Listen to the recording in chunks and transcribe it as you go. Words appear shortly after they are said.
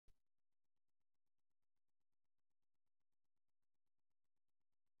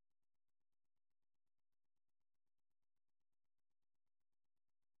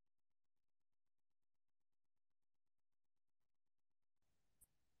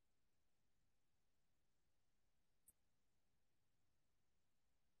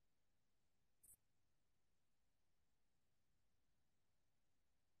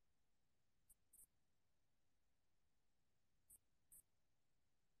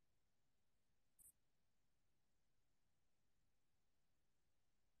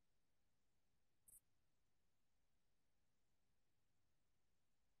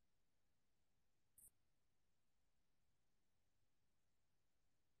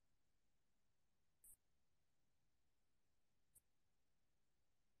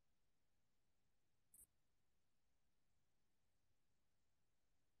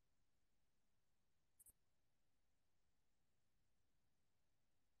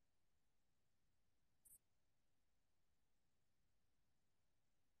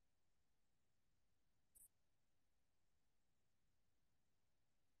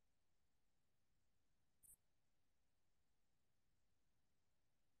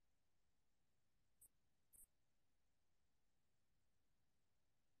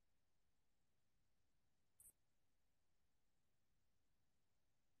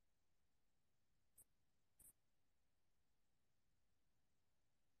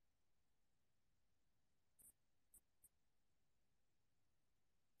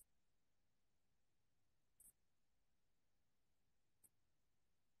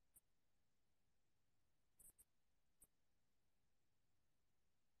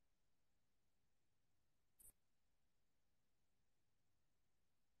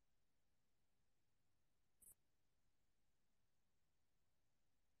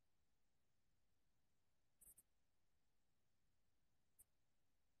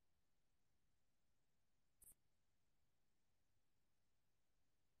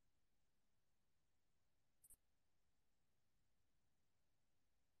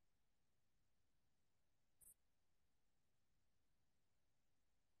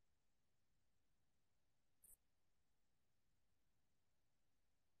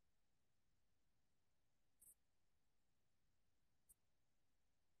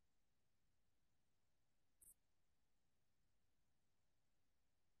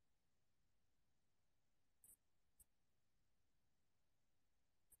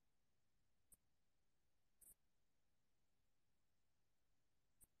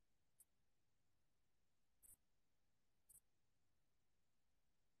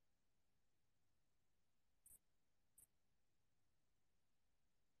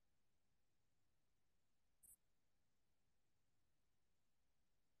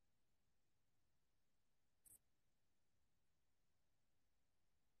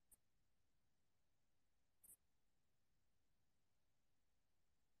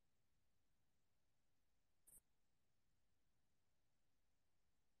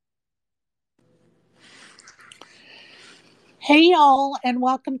Hey, y'all, and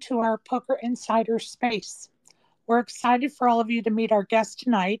welcome to our Poker Insider Space. We're excited for all of you to meet our guest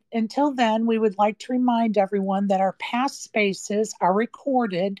tonight. Until then, we would like to remind everyone that our past spaces are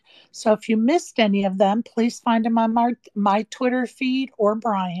recorded. So if you missed any of them, please find them on my Twitter feed or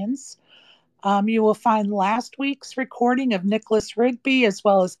Brian's. You will find last week's recording of Nicholas Rigby, as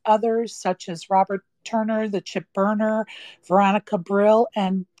well as others such as Robert Turner, the Chip Burner, Veronica Brill,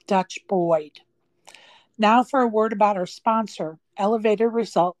 and Dutch Boyd. Now for a word about our sponsor, Elevator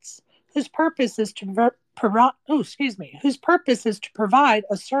Results, whose purpose is to provide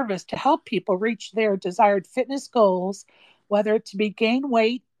a service to help people reach their desired fitness goals, whether it to be gain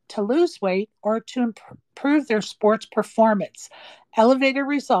weight, to lose weight, or to improve their sports performance. Elevator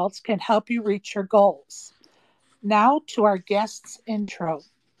Results can help you reach your goals. Now to our guest's intro.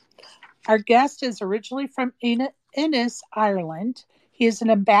 Our guest is originally from Innis, Ireland. He is an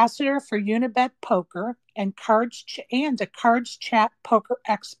ambassador for Unibet Poker and a Cards Chat poker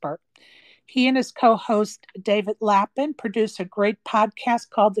expert. He and his co-host David Lappin produce a great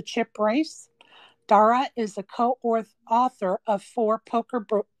podcast called The Chip Race. Dara is a co-author of 4 poker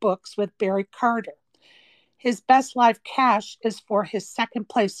books with Barry Carter. His best life cash is for his second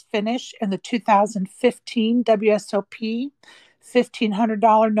place finish in the 2015 WSOP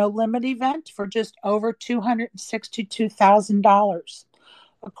 $1,500 no limit event for just over $262,000.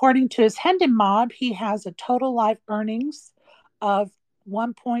 According to his Hendon Mob, he has a total life earnings of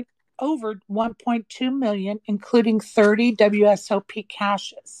over 1.2 million, including 30 WSOP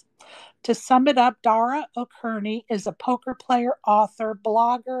cashes. To sum it up, Dara O'Kearney is a poker player, author,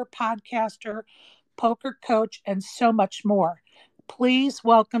 blogger, podcaster, poker coach, and so much more. Please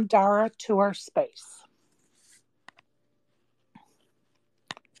welcome Dara to our space.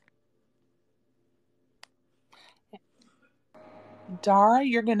 Dara,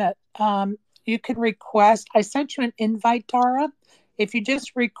 you're gonna you can request. I sent you an invite, Dara. If you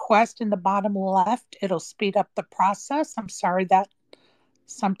just request in the bottom left, it'll speed up the process. I'm sorry that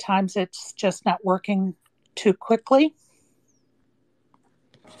sometimes it's just not working too quickly.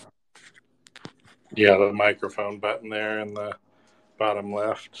 Yeah, the microphone button there in the bottom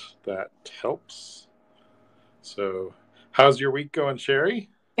left, that helps. So, how's your week going, Sherry?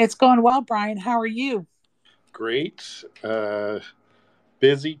 It's going well, Brian. How are you? Great.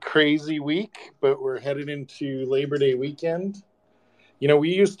 Busy, crazy week, but we're headed into Labor Day weekend. You know,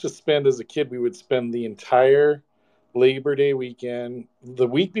 we used to spend, as a kid, we would spend the entire Labor Day weekend, the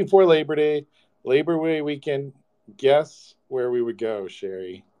week before Labor Day weekend. Guess where we would go,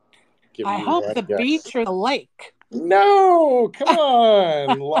 Sherry? I hope the beach or the lake. No, come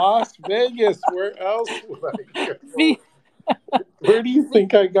on. Las Vegas. Where else would I go? Where do you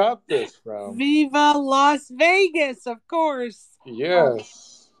think I got this from? Viva Las Vegas, of course.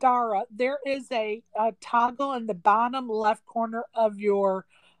 Yes. Dara, there is a toggle in the bottom left corner of your.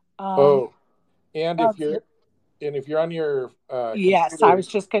 And if you're on your. Yes, computer, I was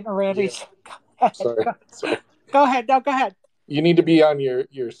just getting ready. Yeah. Sorry. Go ahead. No, go ahead. You need to be on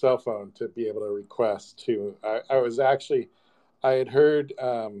your cell phone to be able to request too. I had heard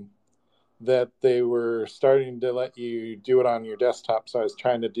that they were starting to let you do it on your desktop, so I was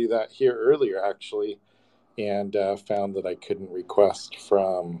trying to do that here earlier actually, and found that I couldn't request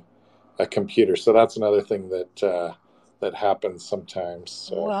from a computer. So that's another thing that happens sometimes.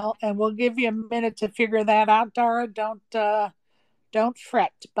 So. Well, and we'll give you a minute to figure that out, Dara. Don't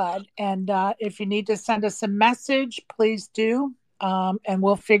fret, bud. And if you need to send us a message, please do, and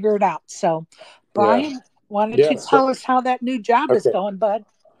we'll figure it out. So, Brian, why don't you tell us how that new job is going, bud?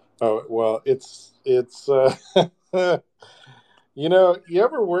 Oh, well, it's you know, you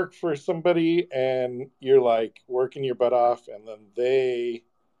ever work for somebody and you're like working your butt off and then they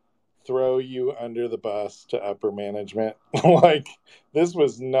throw you under the bus to upper management? Like, this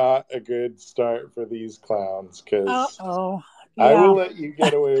was not a good start for these clowns, because I will let you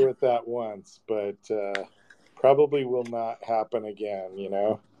get away with that once, but probably will not happen again, you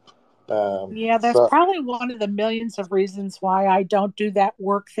know? That's probably one of the millions of reasons why I don't do that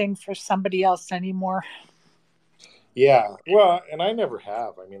work thing for somebody else anymore. Yeah, well, and I never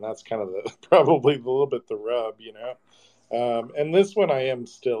have. I mean, that's kind of probably a little bit the rub, you know? And this one I am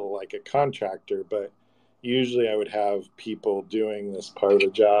still like a contractor, but usually I would have people doing this part of the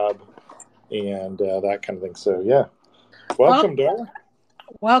job and that kind of thing. So, yeah. Welcome, Dara.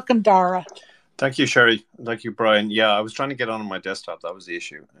 Welcome, Dara. Thank you, Sherry. Thank you, Brian. Yeah, I was trying to get on my desktop. That was the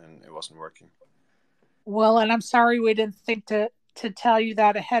issue, and it wasn't working. Well, and I'm sorry we didn't think to tell you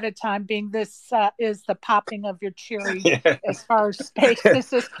that ahead of time, being this is the popping of your cherry as far as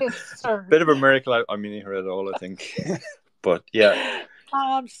spaces is concerned. Bit of a miracle. I mean, here at all, I think. But, yeah.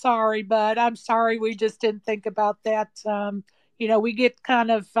 I'm sorry, bud. I'm sorry we just didn't think about that. we get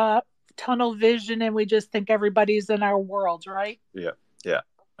kind of tunnel vision and we just think everybody's in our world, right? Yeah, yeah,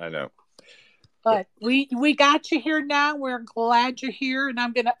 I know. But we got you here now. We're glad you're here, and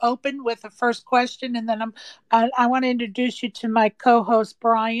I'm going to open with the first question, and then I want to introduce you to my co-host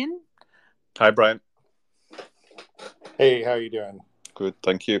Brian. Hi, Brian. Hey, how you doing? Good,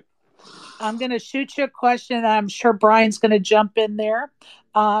 thank you. I'm going to shoot you a question, and I'm sure Brian's going to jump in there.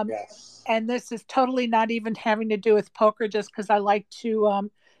 Yes. And this is totally not even having to do with poker, just because I like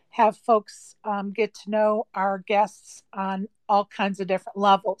to have folks get to know our guests on all kinds of different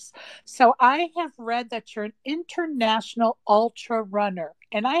levels. So I have read that you're an international ultra runner,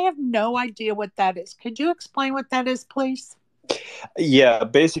 and I have no idea what that is. Could you explain what that is, please? Yeah,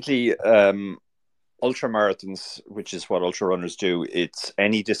 basically, ultra marathons, which is what ultra runners do, it's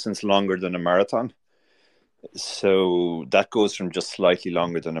any distance longer than a marathon. So that goes from just slightly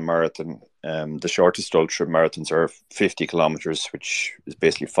longer than a marathon. The shortest ultra marathons are 50 kilometers, which is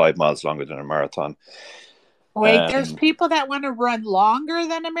basically 5 miles longer than a marathon. Wait, there's people that want to run longer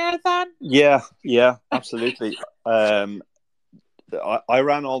than a marathon? Yeah, absolutely. I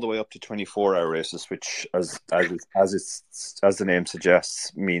ran all the way up to 24-hour races, which, as the name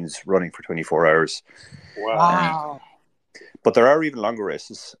suggests, means running for 24 hours. Wow. But there are even longer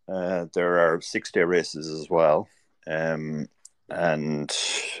races. There are 6-day races as well. And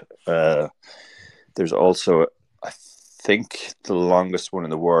there's also, I think the longest one in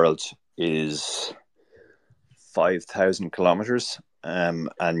the world is 5,000 kilometers. And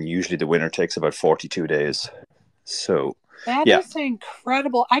usually the winner takes about 42 days. So that yeah. is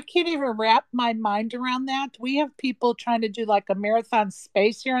incredible. I can't even wrap my mind around that. We have people trying to do like a marathon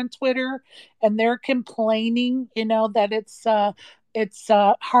space here on Twitter, and they're complaining, that it's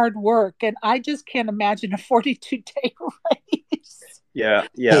hard work, and I just can't imagine a 42-day race. Yeah.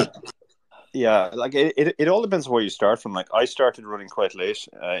 Like it all depends on where you start from. Like I started running quite late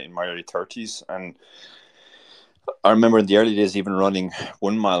in my early 30s, and I remember in the early days, even running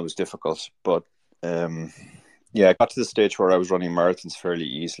 1 mile was difficult, but yeah, I got to the stage where I was running marathons fairly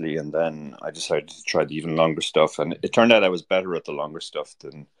easily, and then I decided to try the even longer stuff, and it turned out I was better at the longer stuff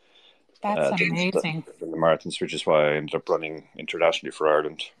than That's amazing. than the marathons, which is why I ended up running internationally for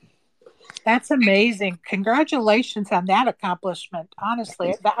Ireland. That's amazing. Congratulations on that accomplishment.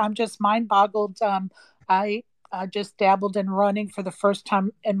 Honestly, I'm just mind boggled. I just dabbled in running for the first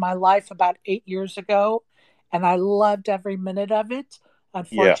time in my life about 8 years ago, and I loved every minute of it. Yeah.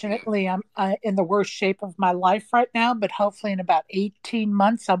 Unfortunately, I'm in the worst shape of my life right now, but hopefully in about 18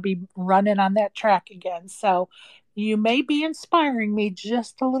 months, I'll be running on that track again. So you may be inspiring me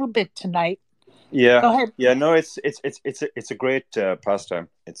just a little bit tonight. Yeah. Go ahead. Yeah, no, it's a great pastime.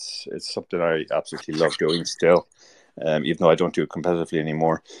 It's something I absolutely love doing still, even though I don't do it competitively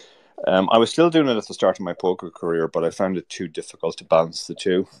anymore. I was still doing it at the start of my poker career, but I found it too difficult to balance the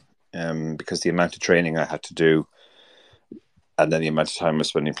two, because the amount of training I had to do, and then the amount of time I was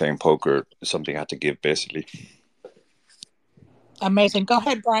spending playing poker, something I had to give, basically. Amazing. Go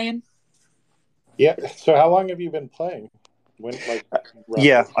ahead, Brian. Yeah. So how long have you been playing? When, like, roughly?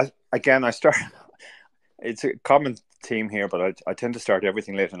 Yeah, I start. It's a common theme here, but I tend to start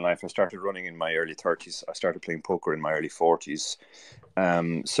everything late in life. I started running in my early 30s. I started playing poker in my early 40s.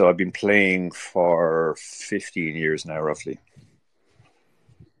 So I've been playing for 15 years now, roughly.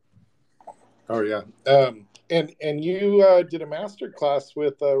 Oh yeah. And you did a master class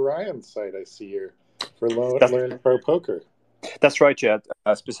with Ryan's site, I see here, for Learn Pro Poker. That's right, yeah.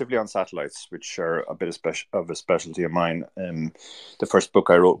 Specifically on satellites, which are a bit of a specialty of mine. The first book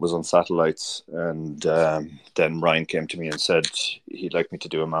I wrote was on satellites, and then Ryan came to me and said he'd like me to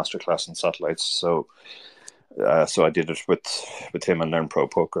do a masterclass on satellites. So I did it with him and Learn Pro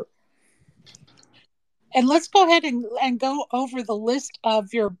Poker. And let's go ahead and go over the list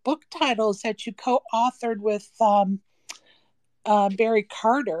of your book titles that you co-authored with Barry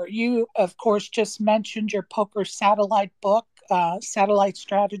Carter. You, of course, just mentioned your poker satellite book, satellite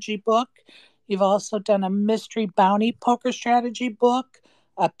strategy book. You've also done a mystery bounty poker strategy book,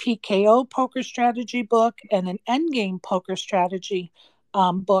 a PKO poker strategy book, and an endgame poker strategy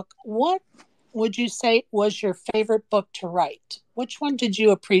book. What would you say was your favorite book to write? Which one did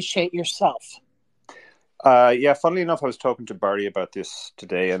you appreciate yourself? Yeah, funnily enough, I was talking to Barry about this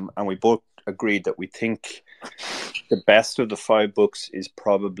today, and we both agreed that we think the best of the 5 books is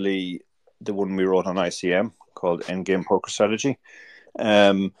probably the one we wrote on ICM called Endgame Poker Strategy.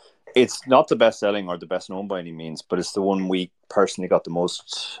 It's not the best selling or the best known by any means, but it's the one we personally got the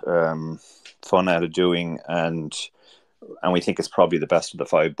most fun out of doing, and we think it's probably the best of the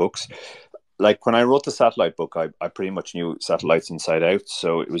 5 books. Like when I wrote the satellite book, I pretty much knew satellites inside out,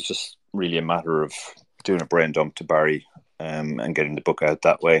 so it was just really a matter of doing a brain dump to Barry and getting the book out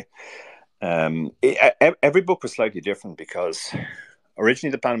that way. Every book was slightly different because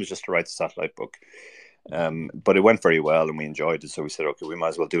originally the plan was just to write the satellite book, but it went very well and we enjoyed it. So we said, okay, we might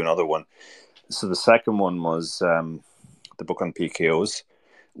as well do another one. So the second one was the book on PKOs,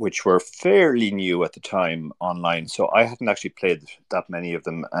 which were fairly new at the time online. So I hadn't actually played that many of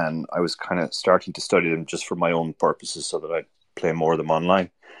them, and I was kind of starting to study them just for my own purposes so that I'd play more of them online.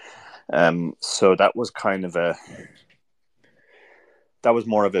 So that was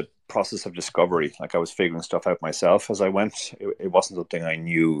more of a process of discovery. Like I was figuring stuff out myself as I went. It wasn't something I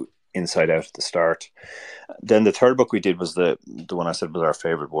knew inside out at the start. Then the third book we did was the one I said was our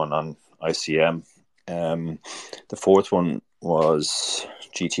favorite one on ICM. The fourth one was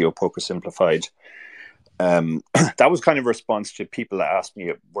GTO Poker Simplified. That was kind of a response to people that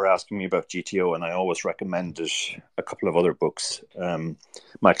were asking me about GTO, and I always recommended a couple of other books.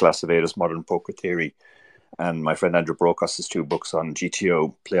 Michael Acevedo's Modern Poker Theory, and my friend Andrew Brokos's 2 books on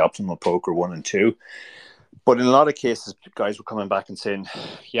GTO, Play Optimal Poker 1 and 2. But in a lot of cases, guys were coming back and saying,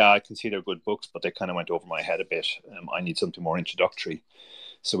 yeah, I can see they're good books, but they kind of went over my head a bit. I need something more introductory.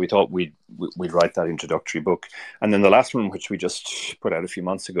 So we thought we'd write that introductory book. And then the last one, which we just put out a few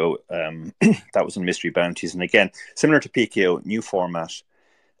months ago, that was on Mystery Bounties. And again, similar to PKO, new format.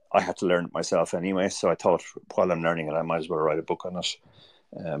 I had to learn it myself anyway. So I thought while I'm learning it, I might as well write a book on it.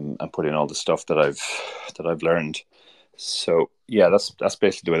 And put in all the stuff that I've learned. So yeah, that's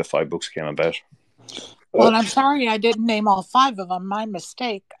basically the way the 5 books came about. Well, I'm sorry I didn't name all 5 of them. My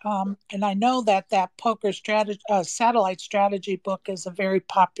mistake. And I know that poker strategy, satellite strategy book is a very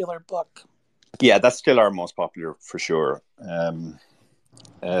popular book. Yeah, that's still our most popular for sure.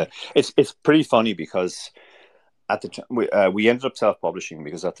 It's pretty funny because at the time we ended up self-publishing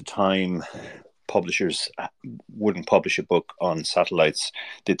because at the time publishers wouldn't publish a book on satellites.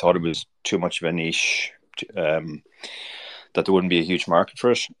 They thought it was too much of a niche, that there wouldn't be a huge market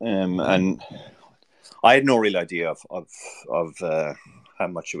for it. And I had no real idea of how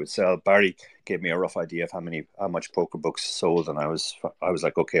much it would sell. Barry gave me a rough idea of how much poker books sold, and I was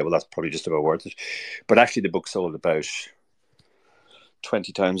like, okay, well that's probably just about worth it. But actually, the book sold about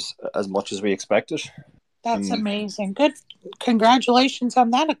 20 times as much as we expected. That's amazing. Good. Congratulations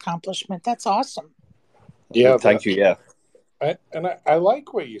on that accomplishment. That's awesome. Yeah, thank you. Yeah. I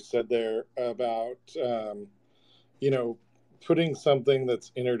like what you said there about, putting something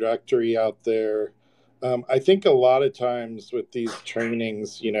that's introductory out there. I think a lot of times with these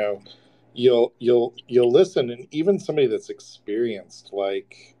trainings, you'll listen, and even somebody that's experienced,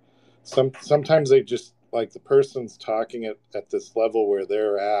 like sometimes they just like the person's talking at this level where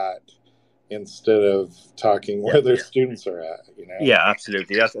they're at, instead of talking where their students are at, Yeah,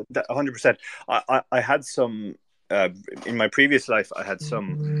 absolutely. That's 100%. I had some in my previous life. I had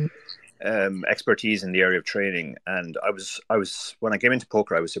some expertise in the area of training, and I was when I came into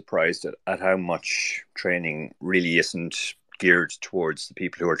poker, I was surprised at how much training really isn't geared towards the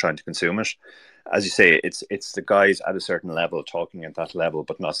people who are trying to consume it. As you say, it's the guys at a certain level talking at that level,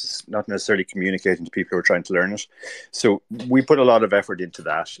 but not necessarily communicating to people who are trying to learn it. So we put a lot of effort into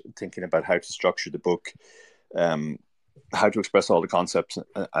that, thinking about how to structure the book, how to express all the concepts,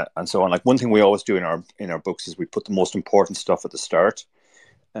 and so on. Like one thing we always do in our books is we put the most important stuff at the start,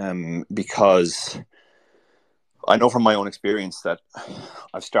 because I know from my own experience that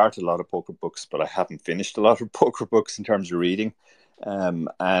I've started a lot of poker books, but I haven't finished a lot of poker books in terms of reading,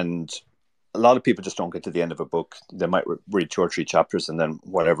 and a lot of people just don't get to the end of a book. They might read 2 or 3 chapters and then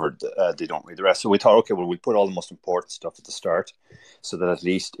whatever, they don't read the rest. So we thought, okay, well, we put all the most important stuff at the start so that at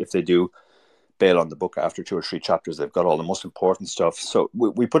least if they do bail on the book after 2 or 3 chapters, they've got all the most important stuff. So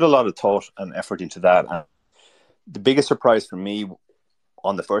we put a lot of thought and effort into that. And the biggest surprise for me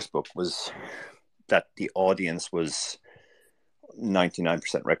on the first book was that the audience was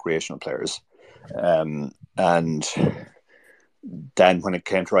 99% recreational players. And then when it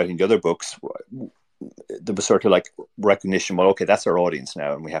came to writing the other books, there was sort of like recognition, well, okay, that's our audience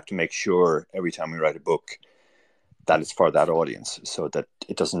now, and we have to make sure every time we write a book that it's for that audience, so that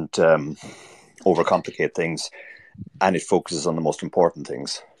it doesn't overcomplicate things and it focuses on the most important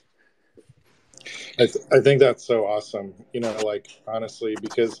things. I think that's so awesome, like honestly,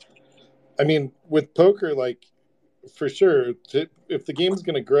 because I mean, with poker, like for sure, if the game's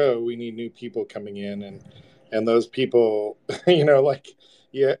going to grow, we need new people coming in, and those people, like,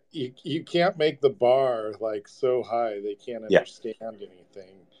 yeah, you can't make the bar like so high they can't understand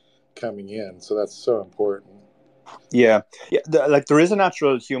anything coming in. So that's so important. Yeah. Like there is a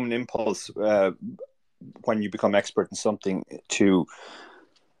natural human impulse when you become expert in something to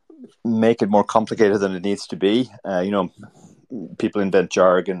make it more complicated than it needs to be. People invent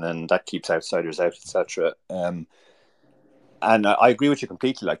jargon, and that keeps outsiders out, etc. And I agree with you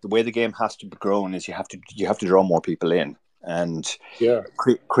completely. Like the way the game has to be grown is you have to draw more people in, and Yeah.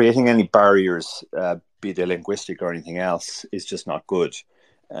 creating any barriers, be they linguistic or anything else, is just not good.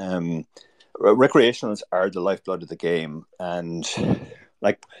 Recreationals are the lifeblood of the game, and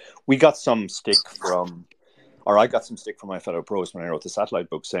like we got some stick from, or I got some stick from my fellow pros when I wrote the satellite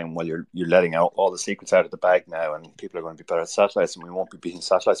book, saying, "Well, you're letting out all the secrets out of the bag now, and people are going to be better at satellites, and we won't be beating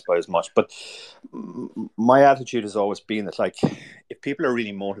satellites by as much." But my attitude has always been that, like, if people are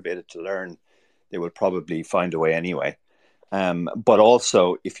really motivated to learn, they will probably find a way anyway. But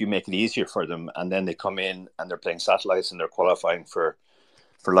also, if you make it easier for them, and then they come in and they're playing satellites and they're qualifying for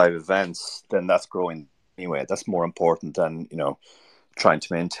live events, then that's growing anyway. That's more important than trying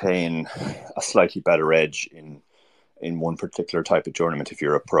to maintain a slightly better edge in one particular type of tournament if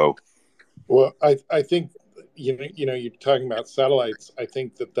you're a pro. Well, I think you're talking about satellites. I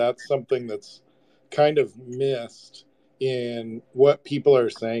think that's something that's kind of missed in what people are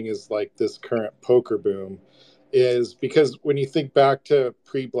saying is like this current poker boom, is because when you think back to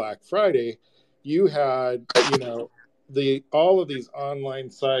pre-Black Friday, you had the all of these online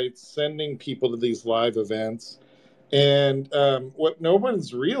sites sending people to these live events, and what no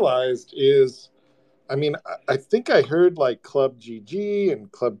one's realized is, I mean, I think I heard like Club GG and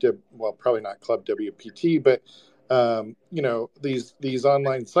well, probably not Club WPT, but these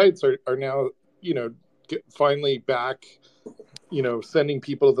online sites are now finally back, sending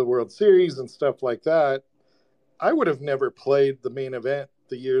people to the World Series and stuff like that. I would have never played the main event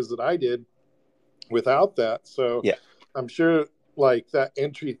the years that I did without that. So Yeah. I'm sure like that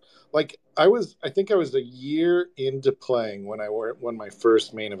entry, like I think I was a year into playing when I won my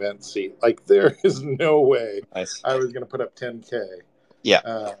first main event seat. Like there is no way Nice. I was going to put up 10K.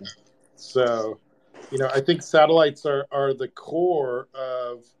 Yeah. So, I think satellites are the core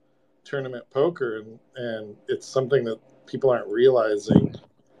of tournament poker, and it's something that people aren't realizing,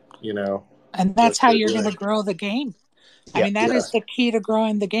 And that that's how they're you're going doing. to grow the game. I Yeah. mean, that Yeah. is the key to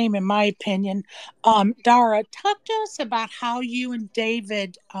growing the game, in my opinion. Dara, talk to us about how you and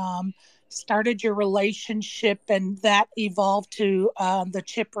David started your relationship and that evolved to the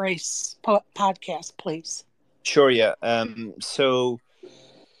Chip Race podcast, please. Sure. Yeah. So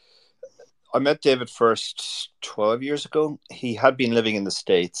I met David first 12 years ago. He had been living in the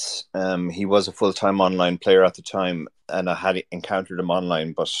States. He was a full-time online player at the time, and I had encountered him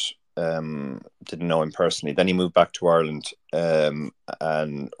online, but didn't know him personally. Then he moved back to Ireland, and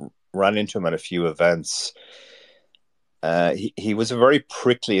ran into him at a few events. He was a very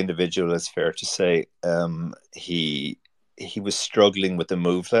prickly individual, it's fair to say. He was struggling with the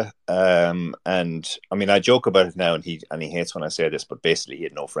movement, and I mean, I joke about it now, and he hates when I say this, but basically he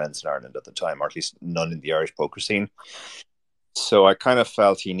had no friends in Ireland at the time, or at least none in the Irish poker scene. So I kind of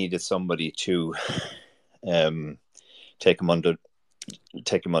felt he needed somebody to take him under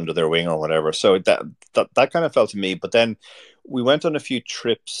their wing or whatever. So that kind of felt to me. But then we went on a few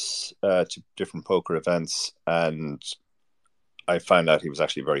trips to different poker events, and I found out he was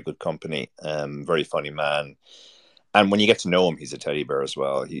actually very good company, very funny man. And when you get to know him, he's a teddy bear as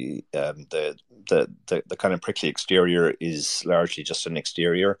well. He the kind of prickly exterior is largely just an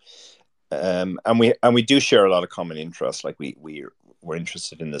exterior, and we do share a lot of common interests. Like we're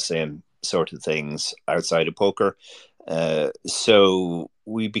interested in the same sort of things outside of poker, so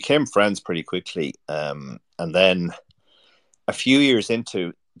we became friends pretty quickly. And then a few years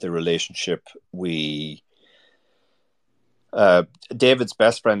into the relationship, David's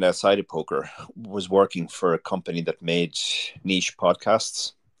best friend outside of poker was working for a company that made niche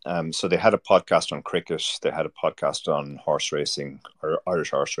podcasts. So they had a podcast on cricket, they had a podcast on horse racing or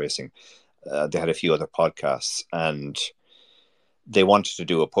Irish horse racing. They had a few other podcasts, and they wanted to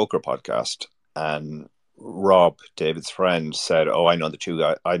do a poker podcast. And Rob, David's friend, said, "Oh, I know the two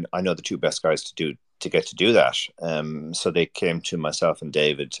guys. I know the two best guys to get to do that." So they came to myself and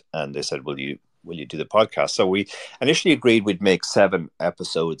David, and they said, "Will you do the podcast?" So we initially agreed we'd make 7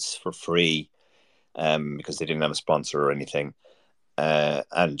 episodes for free, because they didn't have a sponsor or anything,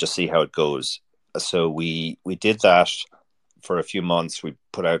 and just see how it goes. So we did that for a few months. We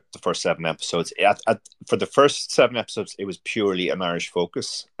put out the first 7 episodes. For the first 7 episodes, it was purely an Irish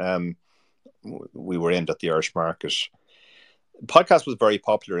focus. We were aimed at the Irish market. The podcast was very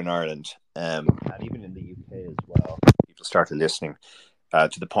popular in Ireland, and even in the UK as well. People started listening.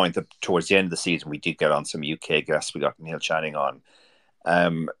 To the point that towards the end of the season, we did get on some UK guests. We got Neil Channing on.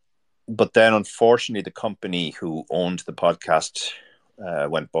 But then, unfortunately, the company who owned the podcast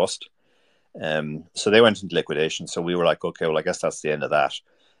went bust. So they went into liquidation. So we were like, okay, well, I guess that's the end of that.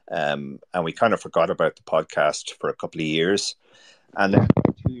 And we kind of forgot about the podcast for a couple of years. And then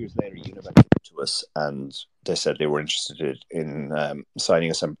 2 years later, Univet came to us and they said they were interested in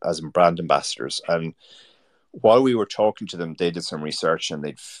signing us as brand ambassadors. And while we were talking to them, they did some research and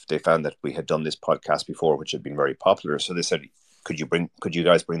they found that we had done this podcast before, which had been very popular. So they said, could you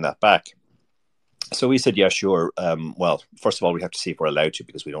guys bring that back? So we said, yeah, sure. Well, first of all, we have to see if we're allowed to,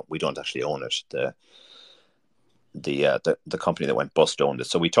 because we don't actually own it. The company that went bust owned it.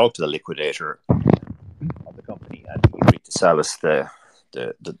 So we talked to the liquidator of the company, and he agreed to sell us the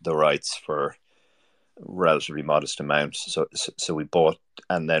rights for relatively modest amount. So we bought,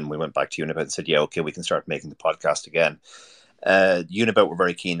 and then we went back to Unibet and said, yeah, okay, we can start making the podcast again. Unibet were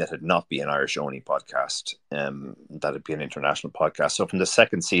very keen that it not be an Irish only podcast, that it be an international podcast. So from the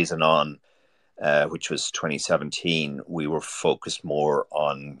second season on, which was 2017, we were focused more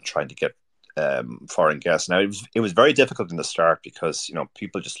on trying to get foreign guests. Now it was very difficult in the start because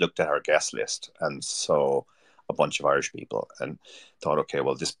people just looked at our guest list and saw a bunch of Irish people and thought, okay,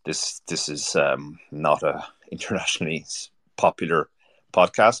 well this is not a internationally popular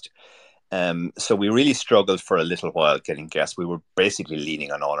podcast. So we really struggled for a little while getting guests. We were basically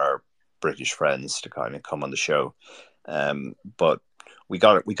leaning on all our British friends to kind of come on the show, but we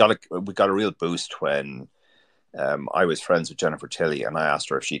got a real boost when I was friends with Jennifer Tilly, and I asked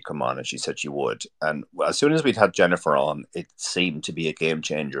her if she'd come on, and she said she would. And as soon as we'd had Jennifer on, it seemed to be a game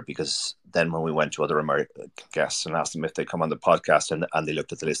changer, because then when we went to other American guests and asked them if they'd come on the podcast, and they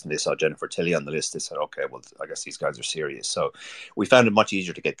looked at the list and they saw Jennifer Tilly on the list, they said, okay, well, I guess these guys are serious. So we found it much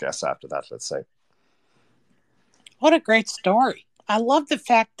easier to get guests after that, let's say. What a great story. I love the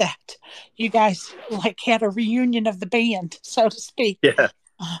fact that you guys had a reunion of the band, so to speak. Yeah.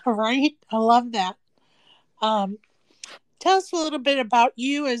 Right? I love that. Tell us a little bit about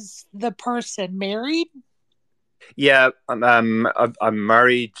you as the person. Married? Yeah, I'm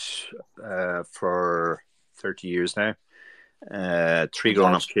married for 30 years now. Three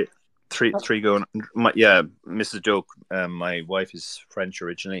grown up kids. Three grown. Mrs. Doak. My wife is French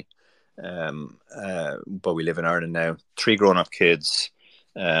originally, but we live in Ireland now. 3 grown up kids.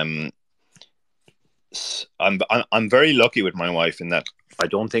 I'm very lucky with my wife in that I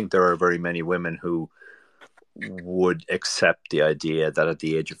don't think there are very many women who would accept the idea that at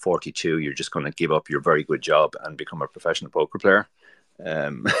the age of 42 you're just going to give up your very good job and become a professional poker player.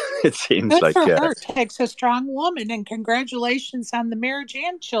 It seems Good like for her. Takes a strong woman, and congratulations on the marriage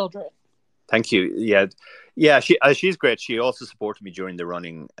and children. Thank you. Yeah. She's great. She also supported me during the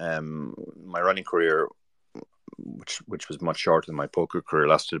running. My running career, which was much shorter than my poker career,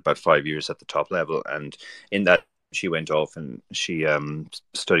 lasted about 5 years at the top level, and in that she went off and she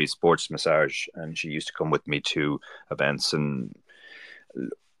studied sports massage, and she used to come with me to events, and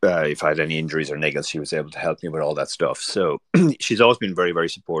if I had any injuries or niggles, she was able to help me with all that stuff. So she's always been very, very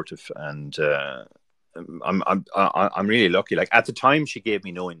supportive, and I'm really lucky. Like, at the time, she gave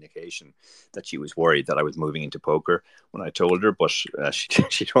me no indication that she was worried that I was moving into poker when I told her, but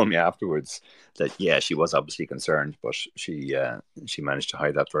she told me afterwards that she was obviously concerned, but she managed to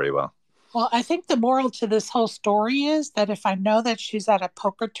hide that very well. Well, I think the moral to this whole story is that if I know that she's at a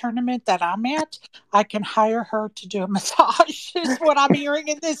poker tournament that I'm at, I can hire her to do a massage, is what I'm hearing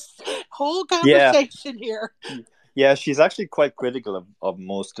in this whole conversation here. Yeah, she's actually quite critical of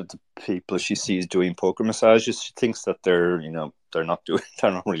most of the people she sees doing poker massages. She thinks that they're not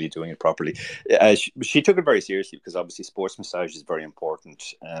really doing it properly. She took it very seriously, because obviously sports massage is very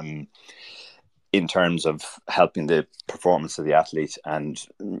important in terms of helping the performance of the athlete, and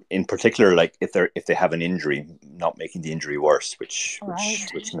in particular, like if they have an injury, not making the injury worse, which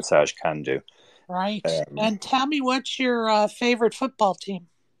massage can do. Right. And tell me, what's your favorite football team?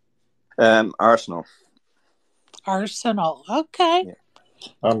 Arsenal. Arsenal. Okay.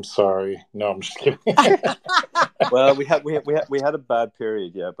 Yeah. I'm sorry. No, I'm just kidding. Well, we had a bad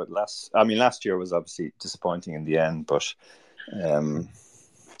period, but last year was obviously disappointing in the end, but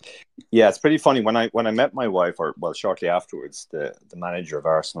it's pretty funny when I met my wife, or shortly afterwards, the manager of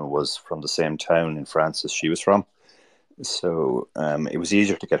Arsenal was from the same town in France as she was from, so it was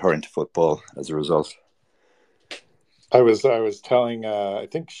easier to get her into football as a result. I was telling I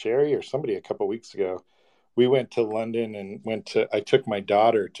think Sherry or somebody a couple of weeks ago, we went to London and I took my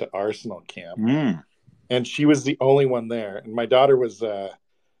daughter to Arsenal camp, and she was the only one there, and my daughter was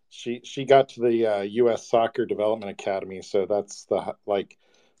she got to the U.S. Soccer Development Academy, so that's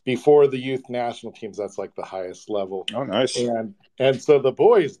before the youth national teams, that's like the highest level. Oh, nice. And so the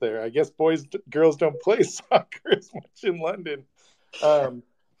boys there, I guess girls don't play soccer as much in London.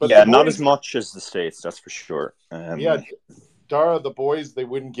 But not as much as the States, that's for sure. Dara, the boys, they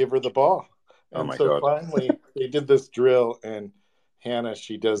wouldn't give her the ball. And God. Finally they did this drill, and Hannah,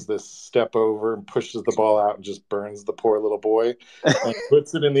 she does this step over and pushes the ball out and just burns the poor little boy and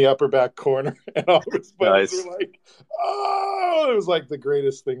puts it in the upper back corner. And all of his buddies Nice. are like, oh, it was like the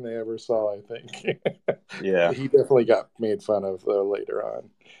greatest thing they ever saw, I think. Yeah. He definitely got made fun of, though, later on.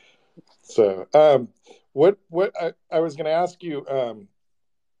 So, what I was going to ask you,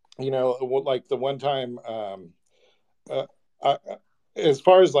 like the one time, uh, I, as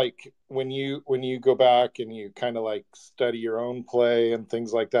far as like when you go back and you kind of like study your own play and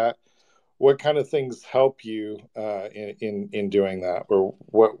things like that, what kind of things help you in doing that, or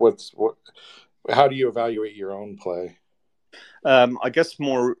what how do you evaluate your own play? I guess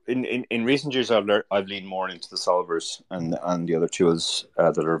more in recent years, I've leaned more into the solvers and the other tools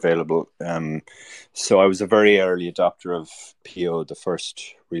that are available. So I was a very early adopter of PO, the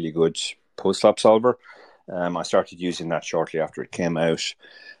first really good post flop solver. I started using that shortly after it came out,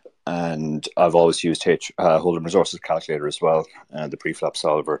 and I've always used Hold'em Resources Calculator as well, the preflop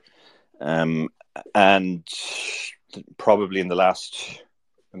solver. Um, and probably in the last,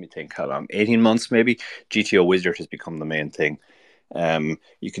 let me think, how long, 18 months maybe, GTO Wizard has become the main thing.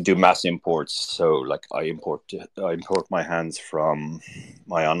 You can do mass imports. So like I import my hands from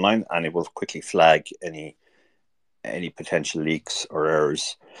my online, and it will quickly flag any potential leaks or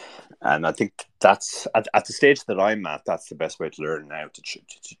errors. And I think that's at the stage that I'm at, that's the best way to learn now,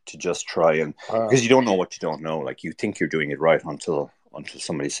 to just try, and because you don't know what you don't know. Like you think you're doing it right until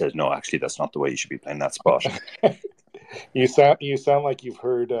somebody says, no, actually that's not the way you should be playing that spot. You sound like you've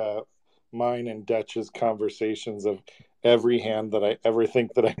heard mine and Dutch's conversations of every hand that I ever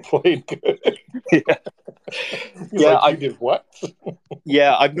think that I played good. Yeah. He's like, you did what?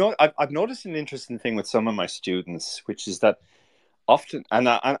 Yeah, I've noticed an interesting thing with some of my students, which is that often, and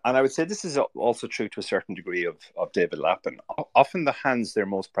I would say this is also true to a certain degree of David Lappin. Often the hands they're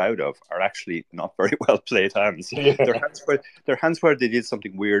most proud of are actually not very well played hands. Yeah. They're hands where they did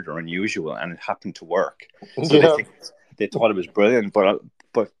something weird or unusual and it happened to work. So Yeah. they thought it was brilliant,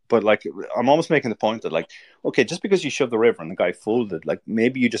 but like I'm almost making the point that like, okay, just because you shoved the river and the guy folded, like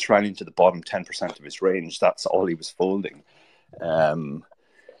maybe you just ran into the bottom 10% of his range. That's all he was folding. Well,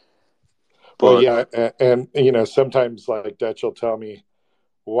 But yeah, and sometimes like Dutch will tell me,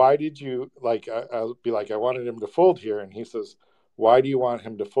 "Why did you like?" I'll be like, "I wanted him to fold here," and he says, "Why do you want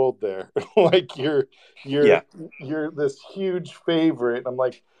him to fold there? Like yeah, you're this huge favorite." I'm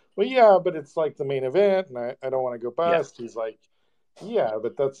like, "Well, yeah, but it's like the main event, and I don't want to go yeah, bust." He's like, "Yeah,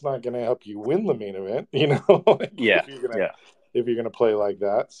 but that's not going to help you win the main event, like yeah, yeah. if you're gonna play like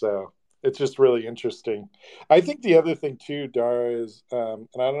that." So it's just really interesting. I think the other thing too, Dara, is, and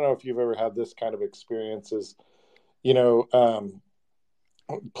I don't know if you've ever had this kind of experience, is you know,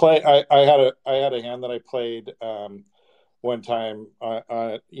 play. I had a hand that I played one time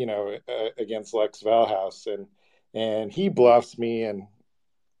against Lex Valhouse, and he bluffs me, and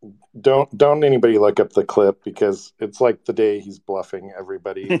don't anybody look up the clip because it's like the day he's bluffing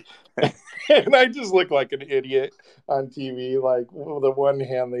everybody. And I just look like an idiot on TV, like the one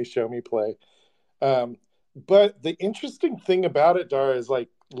hand they show me play. But the interesting thing about it, Dara, is like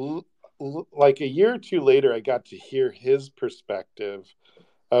a year or two later, I got to hear his perspective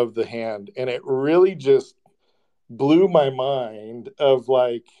of the hand, and it really just blew my mind of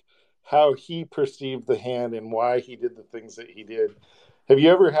like how he perceived the hand and why he did the things that he did. Have you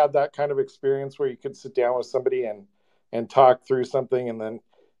ever had that kind of experience where you could sit down with somebody and talk through something, and then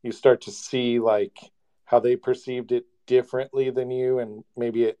you start to see like how they perceived it differently than you, and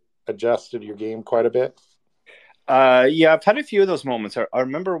maybe it adjusted your game quite a bit? Yeah, I've had a few of those moments. I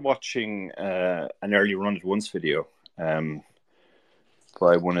remember watching an early run at once video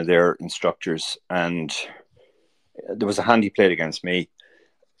by one of their instructors, and there was a hand he played against me,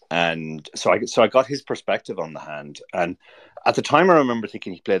 and so I got his perspective on the hand. And at the time, I remember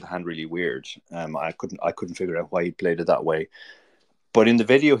thinking he played the hand really weird. I couldn't figure out why he played it that way. But in the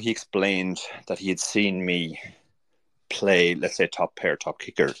video, he explained that he had seen me play, let's say, top pair, top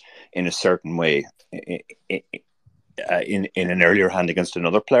kicker in a certain way in an earlier hand against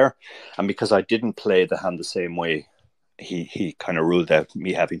another player, and because I didn't play the hand the same way, he kind of ruled out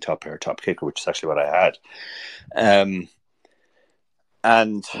me having top pair, top kicker, which is actually what I had.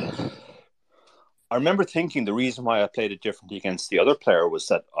 And I remember thinking the reason why I played it differently against the other player was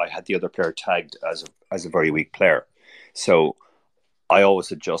that I had the other player tagged as a very weak player. So I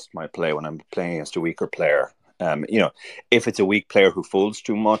always adjust my play when I'm playing against a weaker player. If it's a weak player who folds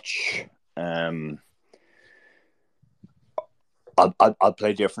too much, I'll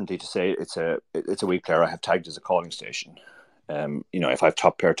play differently to say it's a weak player I have tagged as a calling station. if I have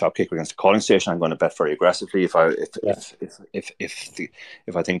top pair, top kicker against a calling station, I'm going to bet very aggressively. If I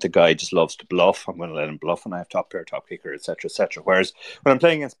think the guy just loves to bluff, I'm going to let him bluff, and I have top pair, top kicker, etc., etc. Whereas when I'm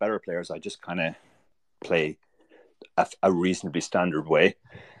playing against better players, I just kind of play a reasonably standard way.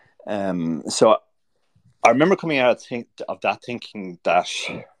 So I remember coming out of that thinking that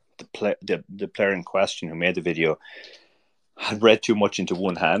the player in question who made the video had read too much into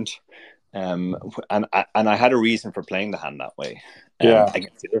one hand. And I had a reason for playing the hand that way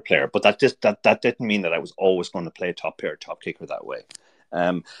against the other player, but that didn't mean that I was always going to play top pair, top kicker that way.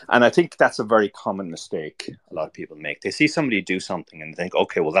 And I think that's a very common mistake a lot of people make. They see somebody do something and think,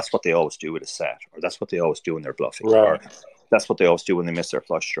 okay, well, that's what they always do with a set, or that's what they always do when they're bluffing, or that's what they always do when they miss their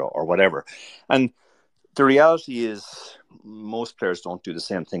flush draw, or whatever. And the reality is most players don't do the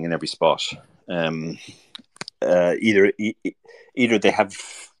same thing in every spot. Either they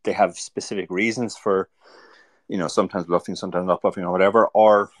have specific reasons for, sometimes bluffing, sometimes not bluffing, or whatever,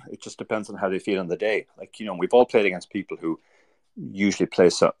 or it just depends on how they feel on the day. Like, we've all played against people who usually play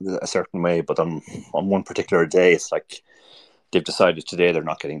a certain way, but on one particular day, it's like they've decided today they're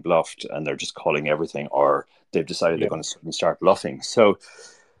not getting bluffed and they're just calling everything, or they've decided they're going to start bluffing. So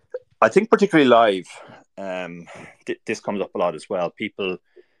I think particularly live, this comes up a lot as well. People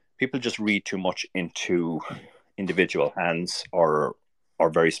just read too much into individual hands or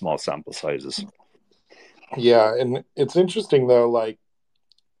very small sample sizes. Yeah, and it's interesting though, like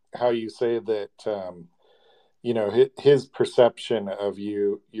how you say that, his perception of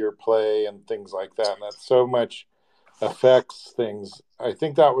your play and things like that, and that so much affects things. I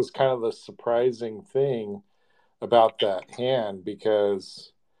think that was kind of the surprising thing about that hand,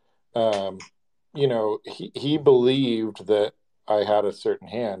 because, he believed that I had a certain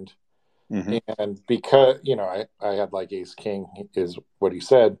hand. Mm-hmm. And because, I had like ace king is what he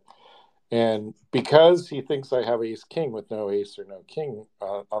said. And because he thinks I have ace king with no ace or no king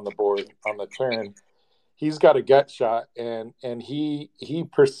on the board on the turn, he's got a gut shot, and he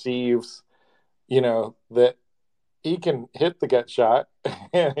perceives, that he can hit the gut shot.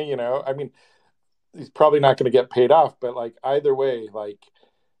 I mean, he's probably not going to get paid off, but like either way, like,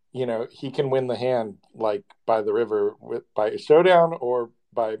 he can win the hand, like by the river by a showdown, or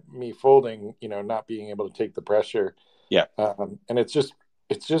by me folding, not being able to take the pressure. Yeah. And it's just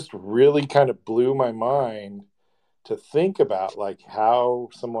really kind of blew my mind to think about like how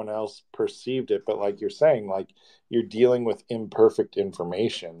someone else perceived it. But like you're saying, like you're dealing with imperfect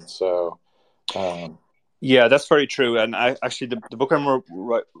information. So, yeah, that's very true. And I actually, the book I'm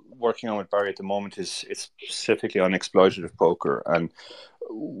working on with Barry at the moment it's specifically on exploitative poker. And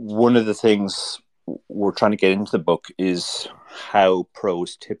one of the things we're trying to get into the book is how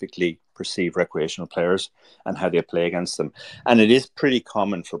pros typically perceive recreational players and how they play against them. And it is pretty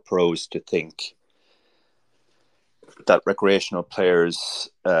common for pros to think that recreational players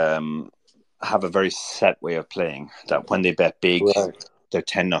have a very set way of playing, that when they bet big, they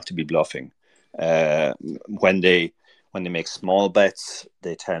tend not to be bluffing. When they make small bets,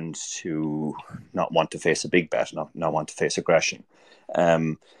 they tend to not want to face a big bet, not want to face aggression.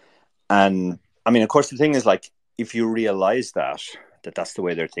 And I mean, of course, the thing is, like, if you realize that's the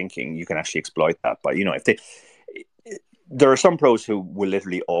way they're thinking, you can actually exploit that. But there are some pros who will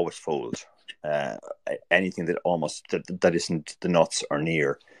literally always fold anything that isn't the nuts or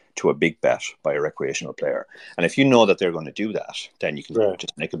near to a big bet by a recreational player. And if you know that they're going to do that, then you can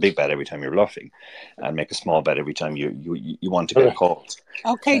just make a big bet every time you're bluffing, and make a small bet every time you want to get called.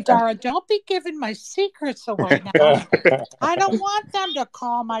 Okay, Dara, don't be giving my secrets away now. I don't want them to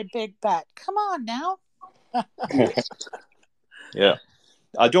call my big bet. Come on now. Yeah.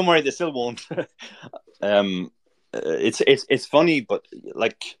 Don't worry, they still won't. It's funny, but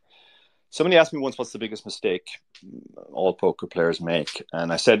like, somebody asked me once, what's the biggest mistake all poker players make?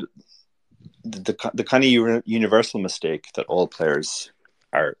 And I said the kind of universal mistake that all players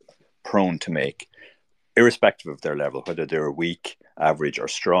are prone to make, irrespective of their level, whether they're weak, average, or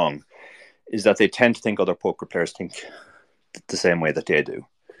strong, is that they tend to think other poker players think the same way that they do.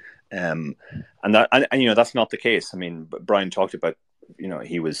 And that's not the case. I mean, Brian talked about,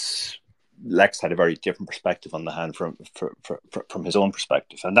 Lex had a very different perspective on the hand from his own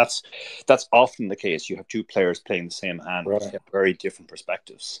perspective, and that's often the case. You have two players playing the same hand, they have very different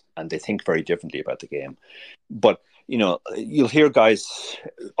perspectives, and they think very differently about the game. But you'll hear guys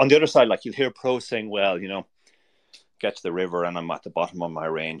on the other side, like you'll hear pros saying, "Well, get to the river, and I'm at the bottom of my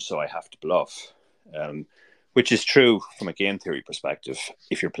range, so I have to bluff," which is true from a game theory perspective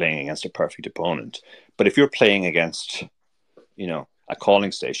if you're playing against a perfect opponent. But if you're playing against, a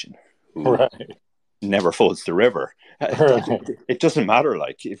calling station who never folds the river, it doesn't matter.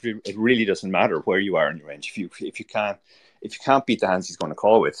 Like, it really doesn't matter where you are in your range. If you can't if you can't beat the hands he's going to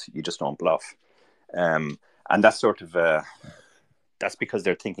call with, you just don't bluff. And that's sort of that's because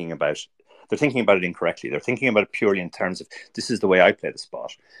they're thinking about it incorrectly. They're thinking about it purely in terms of, this is the way I play the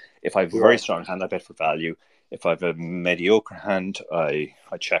spot. If I have a very strong hand, I bet for value. If I have a mediocre hand, I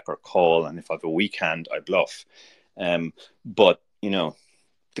check or call, and if I have a weak hand, I bluff. But the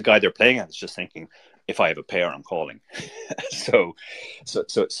guy they're playing at is just thinking, if I have a pair, I'm calling. so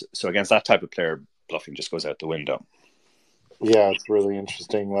against that type of player, bluffing just goes out the window. Yeah, it's really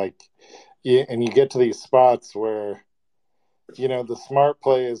interesting. Like, and you get to these spots where, the smart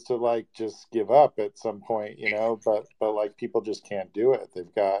play is to like just give up at some point, but like people just can't do it.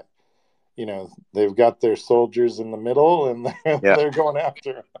 They've got their soldiers in the middle, and they're going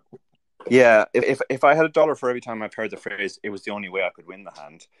after them. Yeah, if I had $1 for every time I've heard the phrase, it was the only way I could win the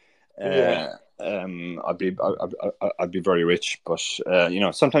hand, I'd be very rich. But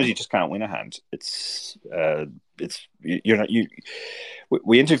sometimes you just can't win a hand.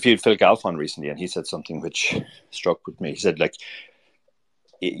 We interviewed Phil Galfond recently, and he said something which struck with me. He said, like,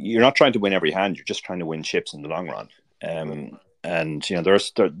 you're not trying to win every hand; you're just trying to win chips in the long run. And there are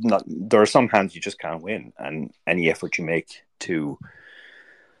some hands you just can't win, and any effort you make to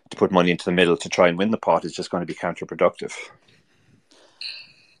put money into the middle to try and win the pot is just going to be counterproductive.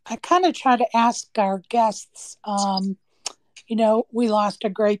 I kind of try to ask our guests, we lost a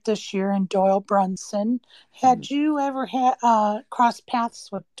great this year in Doyle Brunson. Had you ever crossed paths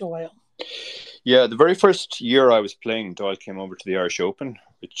with Doyle? Yeah, the very first year I was playing, Doyle came over to the Irish Open,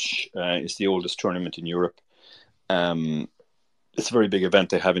 which is the oldest tournament in Europe. It's a very big event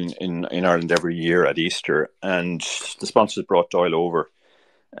they have in Ireland every year at Easter, and the sponsors brought Doyle over.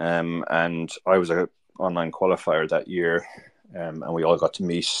 And I was an online qualifier that year, and we all got to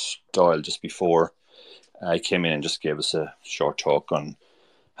meet Doyle just before I came in and just gave us a short talk on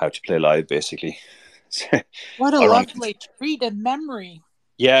how to play live, basically. What a lovely treat and memory.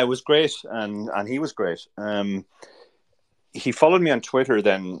 Yeah, it was great, and he was great. He followed me on Twitter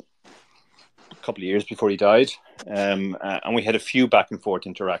then a couple of years before he died, and we had a few back and forth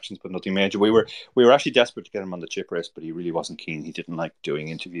interactions, but nothing major. We were actually desperate to get him on the chip race, but he really wasn't keen. He didn't like doing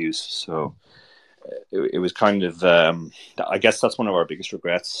interviews, so it was kind of I guess that's one of our biggest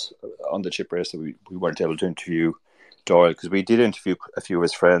regrets on the chip race, that we weren't able to interview Doyle, because we did interview a few of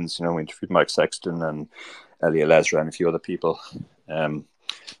his friends. We interviewed Mike Sexton and Elia Lesra and a few other people, but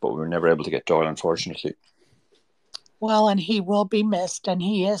we were never able to get Doyle, unfortunately. Well, and he will be missed, and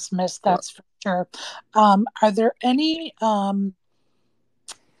he is missed, that's for sure. Are there any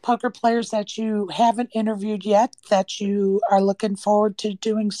poker players that you haven't interviewed yet that you are looking forward to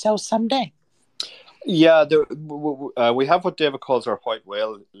doing so someday? Yeah, we have what David calls our white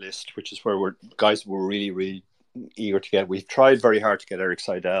whale list, which is where we're really, really eager to get. We've tried very hard to get Eric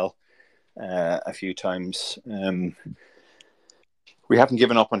Seidel a few times. We haven't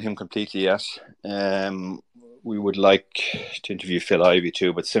given up on him completely yet. We would like to interview Phil Ivey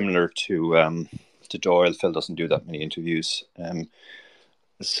too, but similar to Doyle, Phil doesn't do that many interviews unless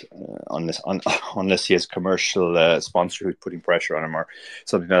he has a commercial sponsor who's putting pressure on him or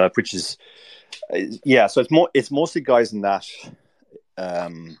something like that. Which is so it's mostly guys in that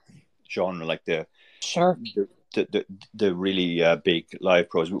genre, like the really big live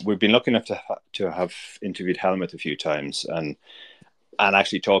pros. We've been lucky enough to have interviewed Helmut a few times, and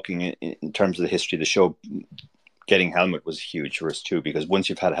actually talking in terms of the history of the show, getting Helmut was huge for us too, because once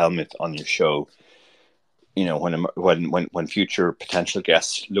you've had Helmut on your show, when future potential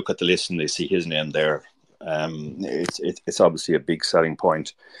guests look at the list and they see his name there, it's obviously a big selling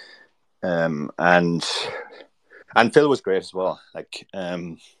point. And Phil was great as well. Like,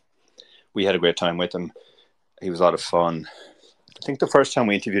 we had a great time with him. He was a lot of fun. I think the first time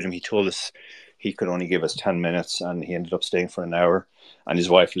we interviewed him, he told us he could only give us 10 minutes, and he ended up staying for an hour, and his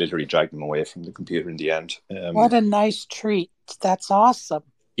wife literally dragged him away from the computer in the end. What a nice treat. That's awesome.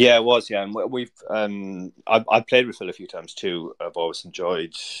 Yeah, it was. Yeah, and we've I've played with Phil a few times too. I've always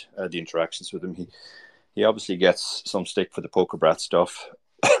enjoyed the interactions with him. He obviously gets some stick for the poker brat stuff,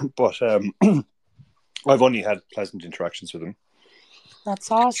 but I've only had pleasant interactions with him.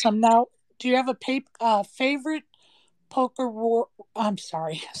 That's awesome. Now, do you have a favorite poker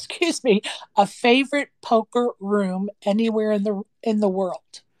excuse me, a favorite poker room anywhere in the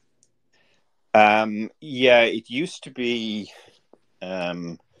world? Yeah, it used to be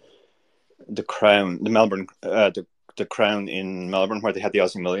the Crown, the Melbourne, the Crown in Melbourne, where they had the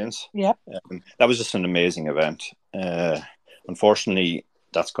Aussie Millions. Yep. That was just an amazing event. Unfortunately,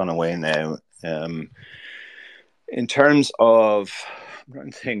 that's gone away now. In terms of, I'm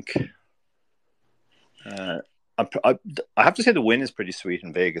trying to think. I have to say the Wynn is pretty sweet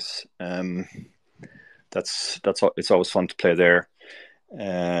in Vegas. it's always fun to play there.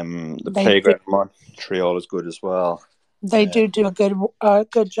 The They do, playground in Montreal is good as well. they do a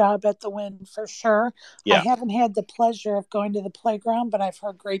good job at the Win for sure. I Yeah. haven't had the pleasure of going to the playground, but I've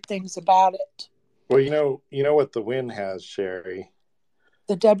heard great things about it. Well, you know what the Win has, Sherry.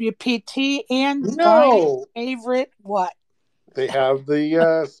 The WPT and Brian's No, favorite what? they have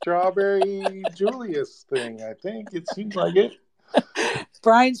the strawberry Julius thing. I think it seems like it.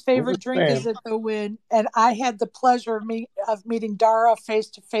 Brian's I'm favorite just drink is saying. at the Win, and I had the pleasure of meeting Dara face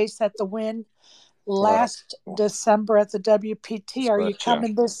to face at the Win Uh, last December at the WPT. That's right, yeah.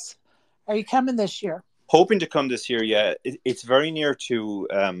 Are you coming this year? Hoping to come this year, yeah. It's very near to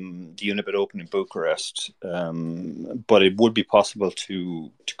the Unibet Open in Bucharest, but it would be possible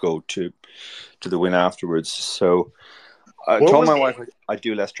to go to the Win afterwards. So I what told was my wife I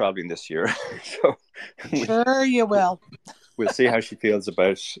do less traveling this year, so Sure, you will. we'll see how she feels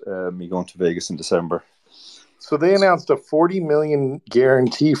about me going to Vegas in December. so they announced a 40 million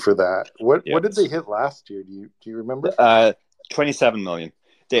guarantee for that. What Yeah. did they hit last year? Do you remember? 27 million.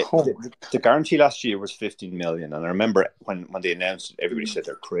 Oh my The guarantee last year was 15 million, and I remember when they announced it, everybody said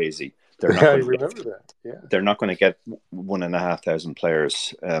they're crazy. They're not yeah, I going to remember that. Yeah. they're not going to get 1,500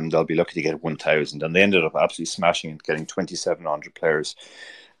 players. They'll be lucky to get 1,000, and they ended up absolutely smashing it, getting 2,700 players.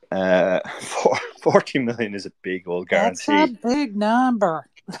 40 million is a big old That's guarantee. a big number.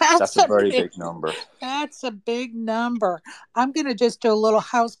 That's a very big number. That's a big number. I'm going to just do a little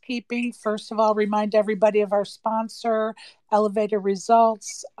housekeeping. First of all, remind everybody of our sponsor, Elevator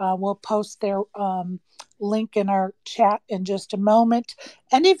Results. We'll post their link in our chat in just a moment.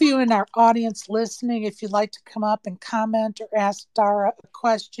 Any of you in our audience listening, if you'd like to come up and comment or ask Dara a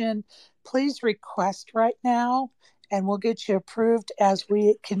question, please request right now, and we'll get you approved as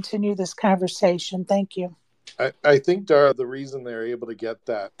we continue this conversation. Thank you. I think, Dara, the reason they're able to get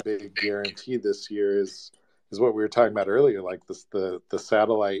that big guarantee this year is what we were talking about earlier. Like the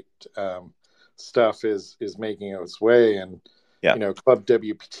satellite stuff is making its way, and Yeah. Club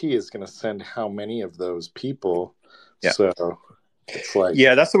WPT is going to send how many of those people? Yeah. So it's like,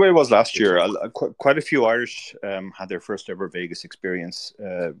 yeah, that's the way it was last year. Quite a few Irish had their first ever Vegas experience.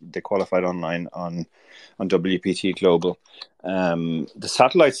 They qualified online on WPT Global. The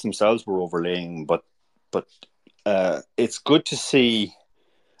satellites themselves were overlaying, but it's good to see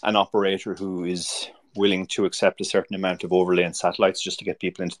an operator who is willing to accept a certain amount of overlay and satellites just to get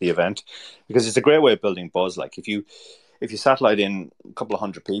people into the event, because it's a great way of building buzz. Like if you satellite in a couple of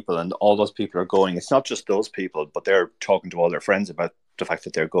hundred people and all those people are going, it's not just those people, but they're talking to all their friends about the fact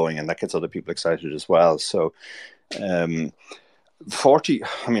that they're going, and that gets other people excited as well. So 4,000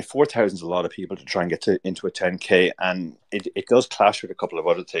 is a lot of people to try and get into a 10K, and it does clash with a couple of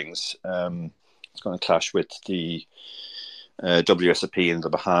other things. It's going to clash with the WSOP in the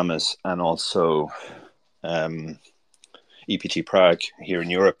Bahamas, and also EPT Prague here in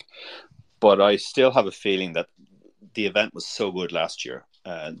Europe. But I still have a feeling that the event was so good last year,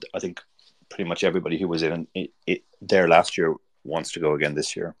 and I think pretty much everybody who was in it there last year wants to go again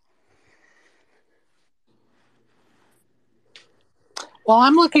this year. Well,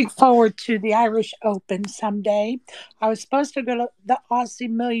 I'm looking forward to the Irish Open someday. I was supposed to go to the Aussie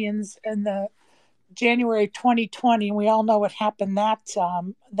Millions in the January 2020, and we all know what happened that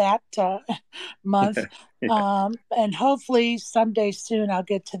month. And hopefully someday soon I'll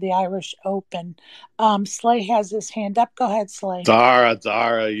get to the Irish Open. Slay has his hand up. Go ahead, Slay.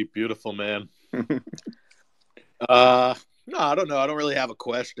 Dara, you beautiful man. No, I don't know. I don't really have a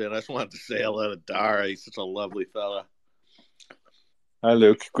question. I just wanted to say hello to Dara. He's such a lovely fella. Hi,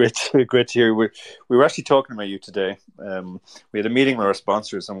 Luke. Great to hear you. We were actually talking about you today. We had a meeting with our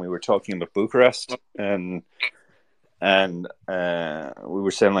sponsors, and we were talking about Bucharest, and we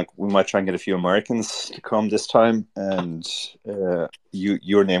were saying like we might try and get a few Americans to come this time, and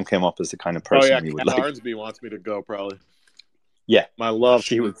your name came up as the kind of person we would like. Arnsby wants me to go, probably. Yeah, my love.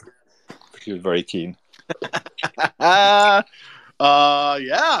 She was very keen. Yeah.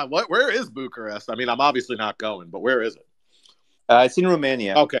 Where is Bucharest? I mean, I'm obviously not going, but where is it? It's in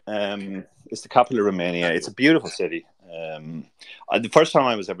Romania. Okay. It's the capital of Romania. It's a beautiful city. The first time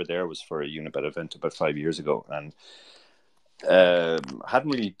I was ever there was for a Unibet event about 5 years ago, and I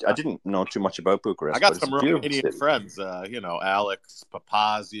didn't know too much about Bucharest. I got some Romanian friends, Alex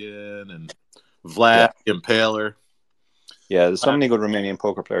Papazian and Vlad Impaler. Yeah, there's so many good Romanian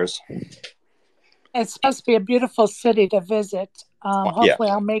poker players. It's supposed to be a beautiful city to visit. Hopefully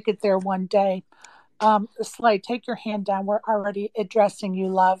I'll make it there one day. Slay, take your hand down. We're already addressing you,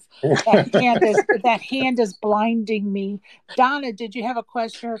 love. That hand is blinding me. Donna, did you have a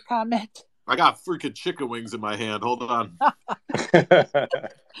question or comment? I got freaking chicken wings in my hand. Hold on. I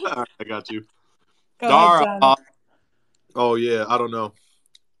got you. Go ahead, Dara. Donna. Oh yeah, I don't know.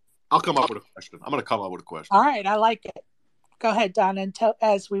 I'll come up with a question. I'm going to come up with a question. All right, I like it. Go ahead, Donna,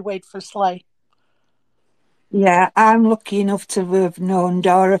 as we wait for Slay. Yeah, I'm lucky enough to have known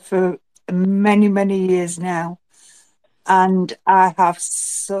Dara for many, many years now. And I have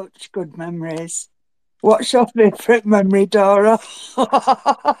such good memories. What's your favourite memory, Dara?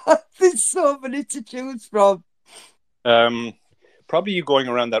 There's so many to choose from. Probably you going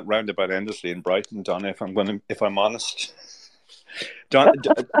around that roundabout endlessly in Brighton, Donna. If I'm honest,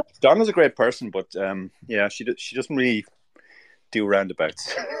 Donna's a great person, but yeah, she doesn't really do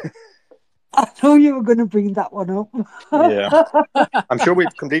roundabouts. I know you were going to bring that one up. Yeah, I'm sure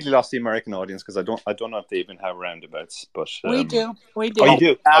we've completely lost the American audience because I don't know if they even have roundabouts. But We do. Oh, you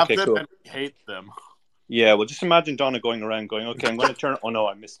do? Have Okay, them cool. and hate them. Yeah, well, just imagine Donna going around going, okay, I'm going to turn. Oh, no,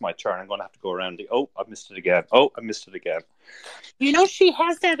 I missed my turn. I'm going to have to go around. Oh, I missed it again. Oh, I missed it again. You know, she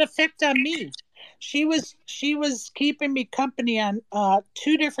has that effect on me. She was keeping me company on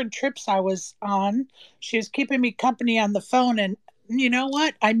 2 different trips I was on. She was keeping me company on the phone, and you know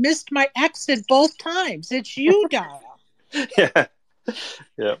what? I missed my exit both times. It's you, Dara. Yeah.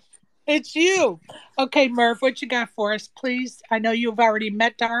 Yeah. It's you. Okay, Murph, what you got for us, please? I know you've already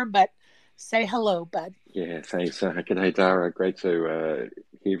met Dara, but say hello, bud. Yeah, thanks. Good day, Dara. Great to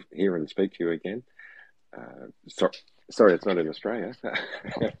hear and speak to you again. Sorry, it's not in Australia.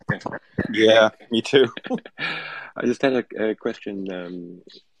 Yeah, me too. I just had a question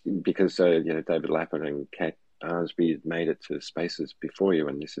because David Lappin and Kat Arsby made it to Spaces before you,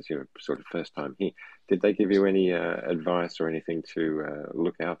 and this is your sort of first time here. Did they give you any advice or anything to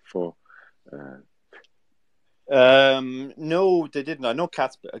look out for? No, they didn't. I know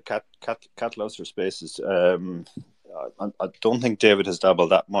Cat loves her Spaces. I don't think David has dabbled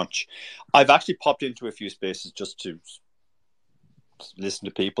that much. I've actually popped into a few Spaces just to listen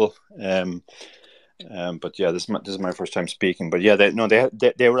to people. But yeah, this is my first time speaking. But yeah,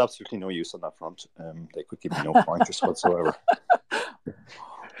 they were absolutely no use on that front. They could give me no pointers whatsoever.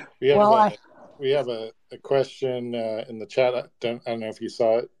 We have a question in the chat. I don't know if you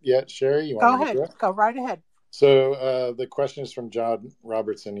saw it yet, Sherry. You want Go me ahead. to do it? Go right ahead. So the question is from John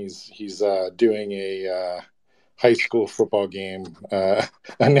Robertson. He's doing a high school football game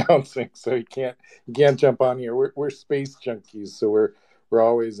announcing, so he can't jump on here. We're space junkies, so we're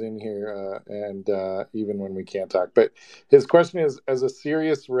always in here, and even when we can't talk. But his question is: as a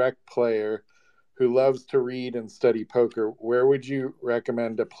serious rec player who loves to read and study poker, where would you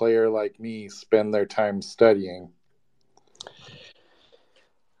recommend a player like me spend their time studying?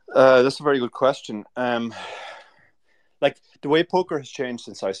 That's a very good question. Like the way poker has changed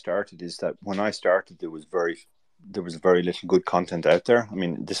since I started is that when I started, there was very little good content out there. I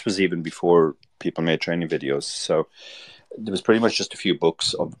mean, this was even before people made training videos, so there was pretty much just a few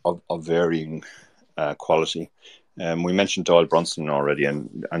books of varying quality. We mentioned Doyle Brunson already,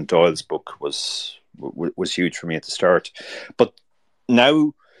 and Doyle's book was huge for me at the start. But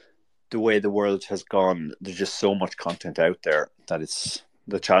now, the way the world has gone, there's just so much content out there that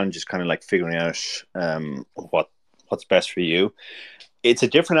the challenge is kind of like figuring out what's best for you. It's a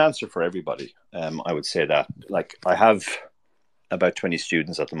different answer for everybody. I would say that. Like, I have about 20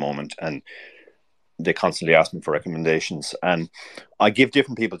 students at the moment, and they constantly ask me for recommendations, and I give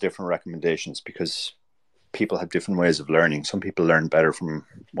different people different recommendations because people have different ways of learning. Some people learn better from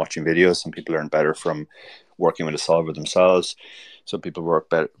watching videos. Some people learn better from working with a solver themselves. Some people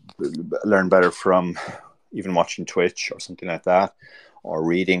learn better from even watching Twitch or something like that, or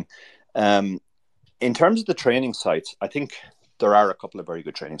reading. In terms of the training sites, I think there are a couple of very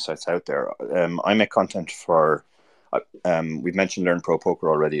good training sites out there. I make content for, we've mentioned Learn Pro Poker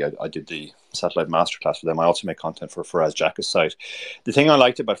already. I did the satellite masterclass for them. I also make content for Faraz Jacka's site. The thing I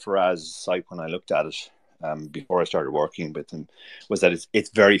liked about Faraz's site when I looked at it before I started working with them was that it's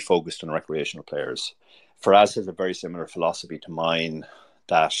very focused on recreational players. Faraz has a very similar philosophy to mine,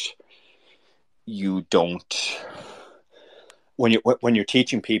 that you don't, when you're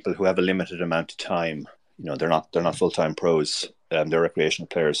teaching people who have a limited amount of time, they're not full-time pros, they're recreational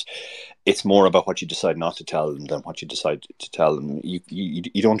players. It's more about what you decide not to tell them than what you decide to tell them. You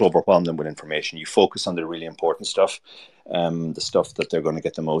don't overwhelm them with information. You focus on the really important stuff, the stuff that they're going to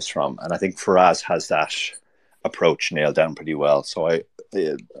get the most from. And I think Faraz has that approach nailed down pretty well. So I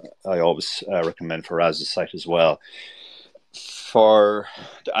always recommend Faraz's site as well.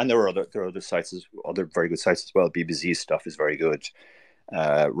 And there are other sites, other very good sites as well. BBZ stuff is very good.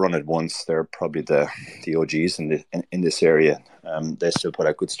 Run It Once, they're probably the OGs in this area. They still put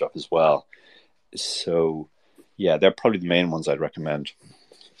out good stuff as well. So yeah, they're probably the main ones I'd recommend.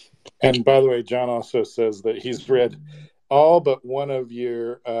 And by the way, John also says that he's read all but one of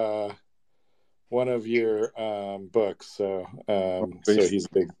your one of your books. So Great. he's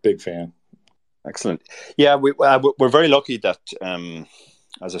a big fan. Excellent. Yeah, we're very lucky that,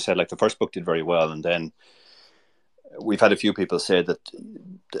 as I said, like the first book did very well, and then we've had a few people say that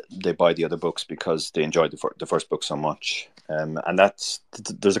they buy the other books because they enjoyed the first book so much, and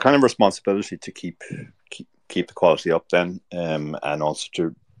there's a kind of responsibility to keep the quality up then, and also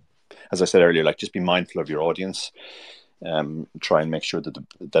to, as I said earlier, like just be mindful of your audience. Try and make sure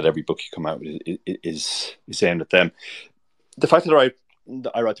that every book you come out with is aimed at them. The fact that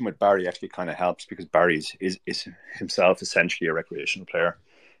I write them with Barry actually kind of helps, because Barry is himself essentially a recreational player.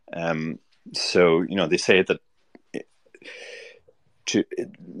 So they say that you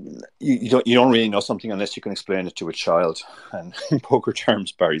don't really know something unless you can explain it to a child, and in poker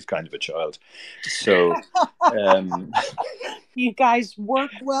terms, Barry's kind of a child. So you guys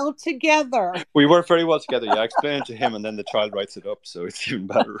work well together. We work very well together. Yeah, I explain it to him, and then the child writes it up, so it's even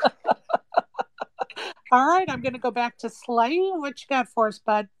better. All right, I'm going to go back to Slay. What you got for us,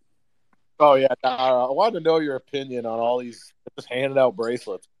 bud? Oh yeah, I wanted to know your opinion on all these just handing out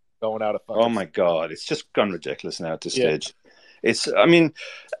bracelets going out of. Oh my god, it's just gone ridiculous now at this stage. I mean,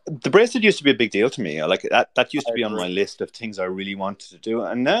 the bracelet used to be a big deal to me. Like that used to be on my list of things I really wanted to do,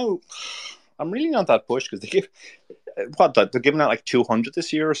 and now I'm really not that pushed, because they're giving out like 200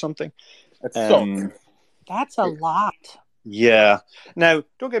 this year or something. That's a lot. Yeah. Now,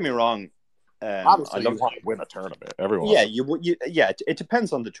 don't get me wrong. Obviously, you want to win a tournament. Everyone. Yeah, it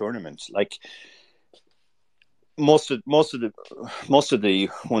depends on the tournament. Like most of the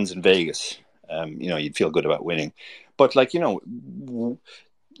ones in Vegas, you'd feel good about winning, but like it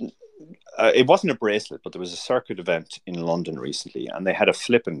wasn't a bracelet, but there was a circuit event in London recently, and they had a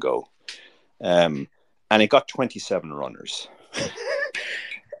flip and go, and it got 27 runners.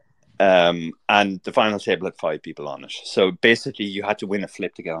 And the final table had 5 people on it. So basically, you had to win a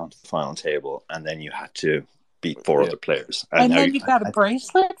flip to get onto the final table, and then you had to beat 4 other players. And then you got a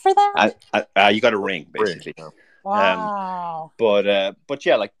bracelet for that? You got a ring, basically. Wow. But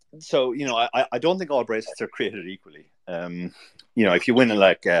yeah, like, so, I don't think all bracelets are created equally. If you win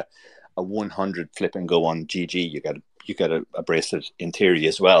like a 100 flip and go on GG, you get a bracelet in theory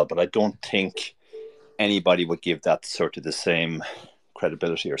as well. But I don't think anybody would give that sort of the same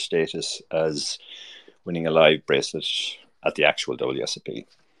credibility or status as winning a live bracelet at the actual WSOP.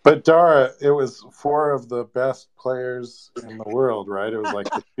 But Dara, it was 4 of the best players in the world, right? It was like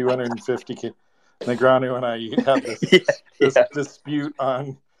the 250. Negranu and I had this dispute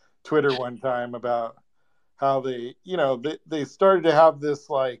on Twitter one time about how they started to have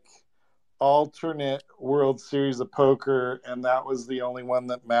this like alternate World Series of Poker, and that was the only one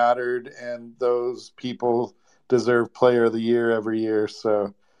that mattered, and those people deserve Player of the Year every year.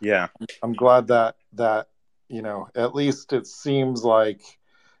 So yeah, I'm glad that at least it seems like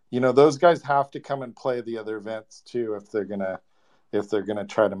those guys have to come and play the other events too if they're gonna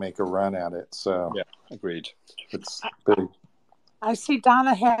try to make a run at it. So yeah, agreed. It's big. I see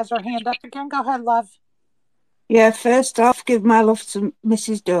Donna has her hand up again. Go ahead, love. Yeah, first off, give my love to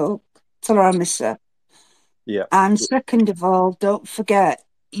Mrs. Doe. Tell her I miss her. Yeah. And second of all, don't forget,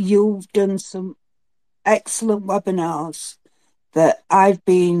 you've done some excellent webinars that I've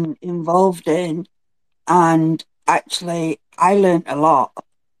been involved in, and actually I learned a lot.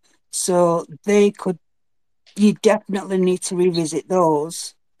 So you definitely need to revisit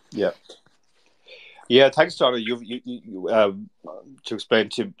those. Yeah. Yeah, thanks, Donna. You to explain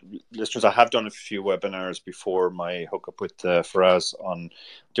to listeners, I have done a few webinars before my hookup with Faraz on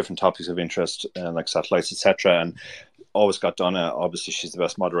different topics of interest, like satellites, etc. And always got Donna. Obviously, she's the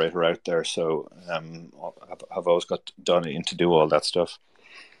best moderator out there, so I've always got Donna in to do all that stuff.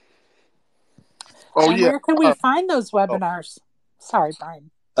 Where can we find those webinars? Sorry,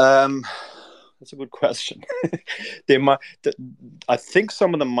 Brian. That's a good question. They might. I think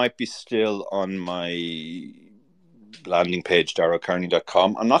some of them might be still on my landing page,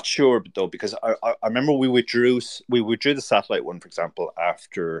 daracarney.com. I'm not sure though, because I remember we withdrew the satellite one, for example,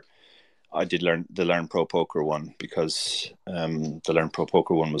 after I did the Learn Pro Poker one, because the Learn Pro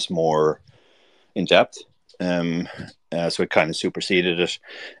Poker one was more in depth. So it kind of superseded it.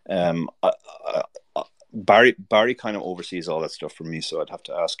 Barry kind of oversees all that stuff for me, so I'd have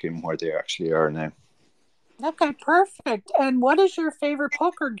to ask him where they actually are now. Okay, perfect. And what is your favorite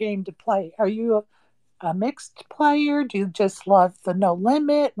poker game to play? Are you a mixed player? Do you just love the No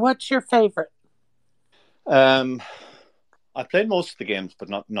Limit? What's your favorite? I played most of the games, but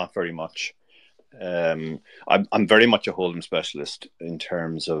not very much. I'm very much a hold'em specialist in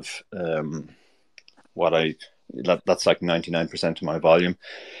terms of that's like 99% of my volume.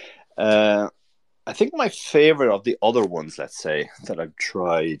 I think my favorite of the other ones, let's say, that I've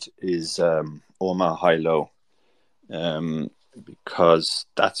tried is Oma High Low, because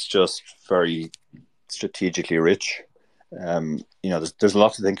that's just very strategically rich. There's a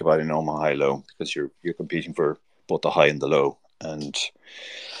lot to think about in Oma High Low because you're competing for both the high and the low, and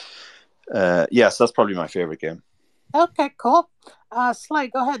yes, that's probably my favorite game. Okay, cool. Slay,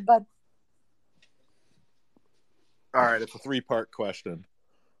 go ahead, bud. All right, it's a 3-part question.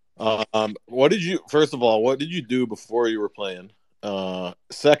 First of all, what did you do before you were playing?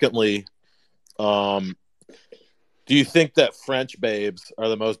 Secondly, do you think that French babes are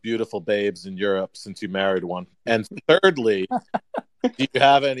the most beautiful babes in Europe since you married one? And thirdly, do you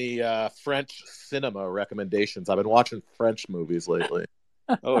have any French cinema recommendations? I've been watching French movies lately.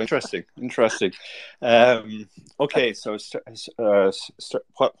 Oh, interesting. Okay, so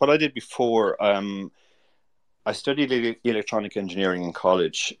what I did before, I studied electronic engineering in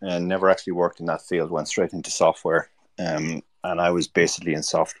college and never actually worked in that field. Went straight into software, and I was basically in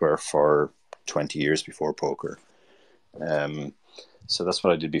software for 20 years before poker. So that's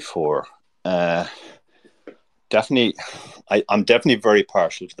what I did before. Definitely, I'm definitely very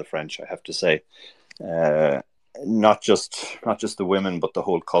partial to the French, I have to say. Not just the women, but the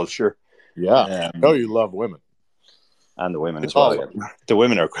whole culture. Yeah, you love women, and the women as well. Yeah. The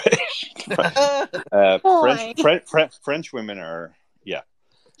women are great. French women are, yeah,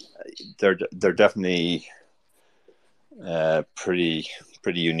 they're definitely pretty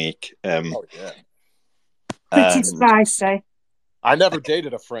unique. Pretty spicy. I never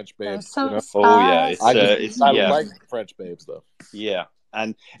dated a French babe. Oh yeah, I like French babes though. Yeah,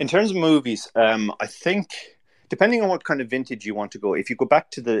 and in terms of movies, I think depending on what kind of vintage you want to go, if you go back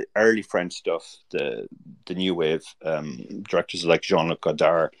to the early French stuff, the new wave directors like Jean-Luc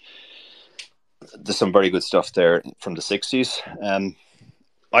Godard, there's some very good stuff there from the 60s.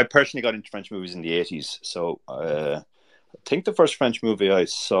 I personally got into French movies in the 80s, so I think the first French movie I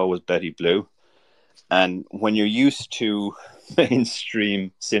saw was Betty Blue. And when you're used to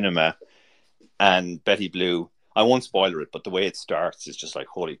mainstream cinema and Betty Blue, I won't spoiler it, but the way it starts is just like,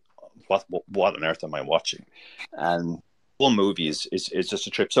 holy, what on earth am I watching? And the whole movie is just a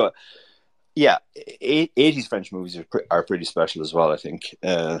trip. So yeah, 80s French movies are pretty special as well, I think.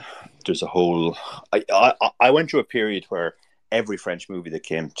 There's a whole... I went through a period where every French movie that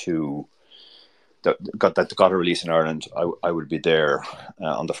came to... that got a release in Ireland, I would be there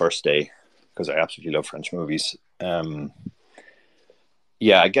on the first day, because I absolutely love French movies.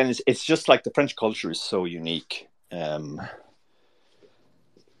 Yeah, again, it's just like the French culture is so unique.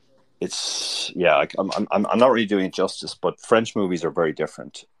 It's I'm not really doing it justice, but French movies are very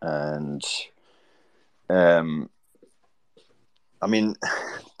different, and I mean,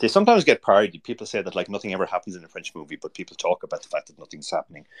 they sometimes get parodied. People say that like nothing ever happens in a French movie, but people talk about the fact that nothing's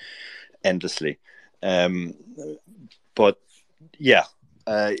happening endlessly. But yeah.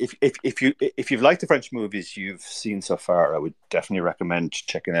 If you've liked the French movies you've seen so far, I would definitely recommend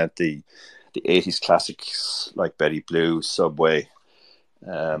checking out the 80s classics like Betty Blue, Subway,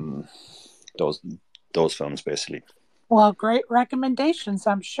 those films basically. Well, great recommendations,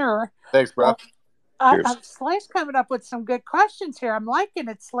 I'm sure. Thanks, bro. Slay's coming up with some good questions here. I'm liking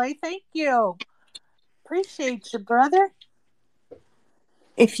it, Slay. Thank you. Appreciate you, brother.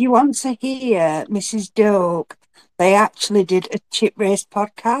 If you want to hear Mrs. Doak, they actually did a chip race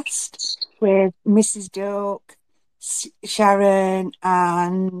podcast with Mrs. Doak, Sharon,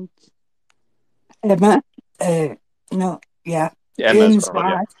 and Emma. Ian's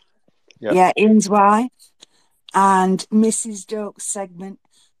wife. Yeah, Ian's wife. And Mrs. Doak's segment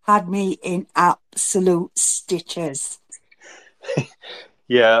had me in absolute stitches.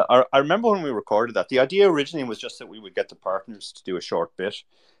 Yeah, I remember when we recorded that. The idea originally was just that we would get the partners to do a short bit.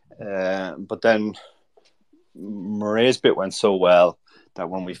 But then Murray's bit went so well that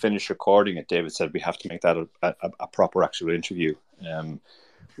when we finished recording it, David said we have to make that a proper actual interview.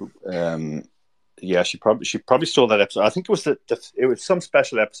 Yeah, she probably stole that episode. I think it was it was some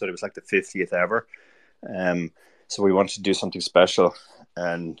special episode. It was like the 50th ever. So we wanted to do something special,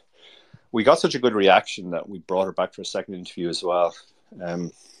 and we got such a good reaction that we brought her back for a second interview as well.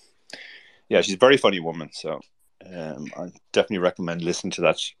 Yeah, she's a very funny woman, so I definitely recommend listening to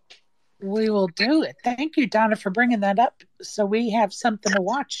that. We will do it. Thank you, Donna, for bringing that up, so we have something to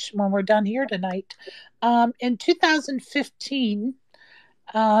watch when we're done here tonight. In 2015,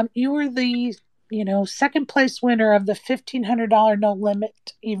 you were the second place winner of the $1,500 no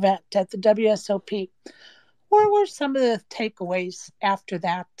limit event at the WSOP. What were some of the takeaways after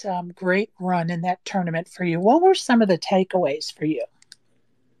that great run in that tournament for you? What were some of the takeaways for you?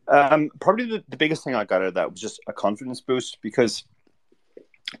 Probably the biggest thing I got out of that was just a confidence boost, because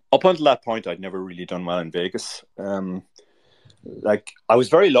up until that point, I'd never really done well in Vegas. Like, I was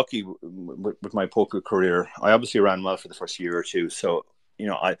very lucky with my poker career. I obviously ran well for the first year or two. So,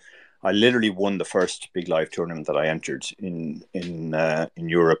 I literally won the first big live tournament that I entered in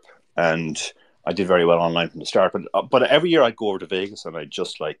Europe, and I did very well online from the start. But every year I'd go over to Vegas and I'd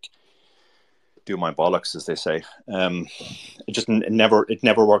just like do my bollocks, as they say. It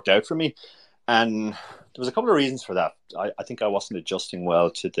never worked out for me, and there was a couple of reasons for that. I think I wasn't adjusting well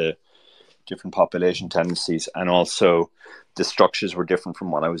to the different population tendencies, and also the structures were different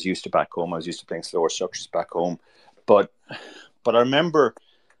from what I was used to back home. I was used to playing slower structures back home, but I remember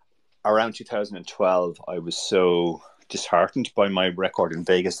around 2012, I was so disheartened by my record in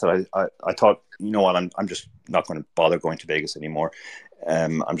Vegas that I thought, you know what, I'm just not going to bother going to Vegas anymore.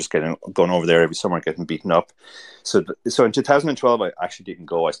 I'm just going over there every summer, getting beaten up. So in 2012, I actually didn't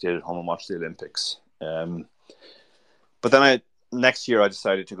go. I stayed at home and watched the Olympics. But then next year I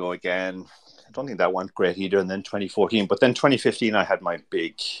decided to go again. I don't think that went great either. And then 2014, but then 2015, I had my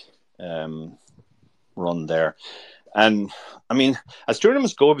big run there. And I mean, as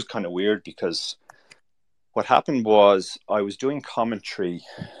tournaments go, it was kind of weird because what happened was I was doing commentary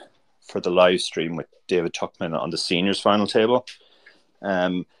for the live stream with David Tuckman on the seniors final table.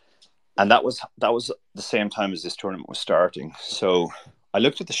 And that was the same time as this tournament was starting. So I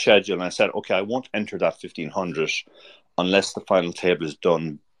looked at the schedule and I said, okay, I won't enter that 1500 unless the final table is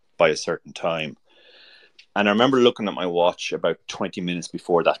done by a certain time. And I remember looking at my watch about 20 minutes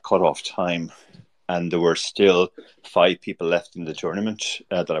before that cutoff time, and there were still 5 people left in the tournament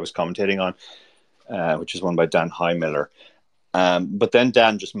that I was commentating on, which is won by Dan Highmiller. But then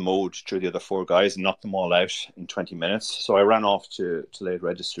Dan just mowed through the other 4 guys and knocked them all out in 20 minutes. So I ran off to late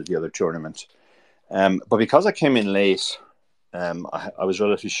register the other tournament. But because I came in late, I was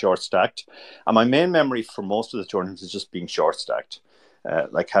relatively short stacked. And my main memory for most of the tournaments is just being short stacked,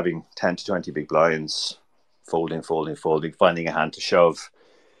 like having 10 to 20 big blinds, folding, finding a hand to shove,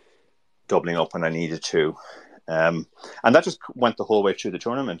 doubling up when I needed to. And that just went the whole way through the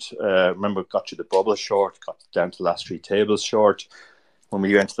tournament. Remember, got to the bubble short, got down to the last 3 tables short. When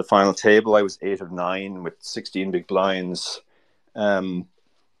we went to the final table, I was 8 of 9 with 16 big blinds. But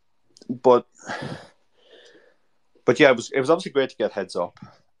yeah, it was obviously great to get heads up.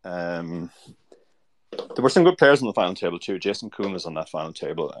 There were some good players on the final table too. Jason Kuhn was on that final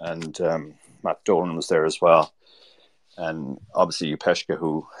table, and Matt Dolan was there as well. And obviously Upeshka,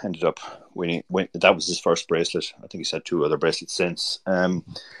 who ended up winning, that was his first bracelet. I think he's had 2 other bracelets since.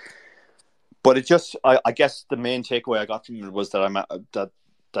 But it just, I guess the main takeaway I got from it was that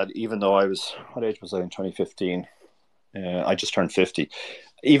that even though I was, what age was I in 2015? I just turned 50.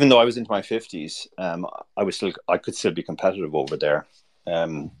 Even though I was into my 50s, I could still be competitive over there.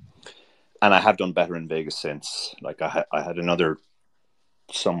 And I have done better in Vegas since. Like I had another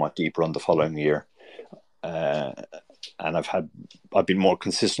somewhat deep run the following year. And I've been more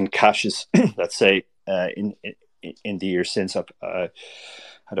consistent cashes, let's say, in the year since. I've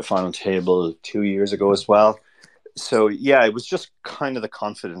had a final table 2 years ago as well. So yeah, it was just kind of the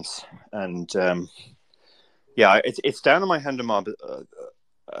confidence, and yeah, it's down on my hand mob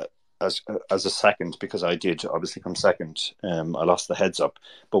as a second, because I did obviously come second. I lost the heads up,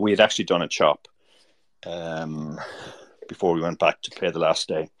 but we had actually done a chop before we went back to play the last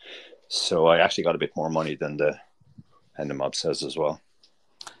day. So I actually got a bit more money than the mob says as well.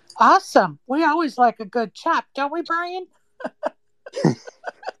 Awesome. We always like a good chop, don't we, Brian?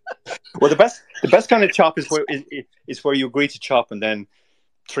 Well, the best kind of chop is where you agree to chop and then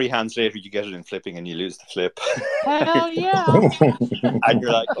 3 hands later you get it in flipping and you lose the flip. Hell yeah. And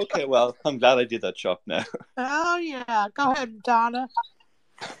you're like, okay, well, I'm glad I did that chop now. Oh yeah. Go ahead, Donna.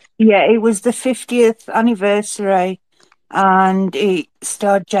 Yeah, it was the 50th anniversary, and it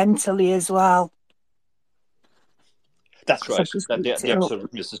started gently as well. That's right. The episode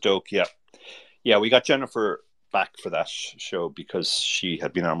with Mrs. Doak, yeah. We got Jennifer back for that show because she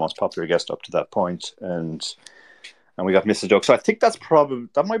had been our most popular guest up to that point, and we got Mrs. Doak. So I think that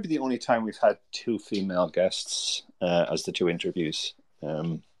might be the only time we've had 2 female guests as the 2 interviews.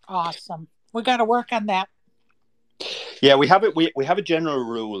 Awesome. We got to work on that. Yeah, we have it. We have a general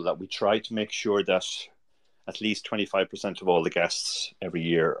rule that we try to make sure that at least 25% of all the guests every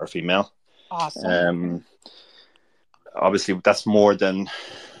year are female. Awesome. Obviously, that's more than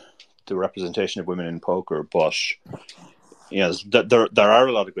the representation of women in poker, but there are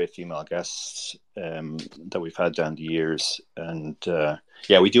a lot of great female guests that we've had down the years, and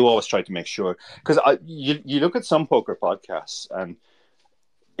yeah, we do always try to make sure, because you look at some poker podcasts and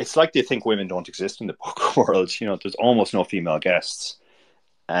it's like they think women don't exist in the poker world. There's almost no female guests,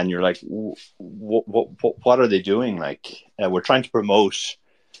 and you're like, what are they doing? Like, we're trying to promote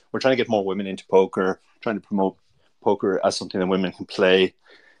we're trying to get more women into poker, trying to promote poker as something that women can play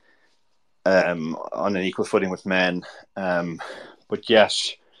on an equal footing with men. But yet,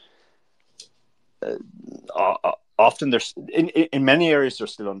 often there's in many areas they're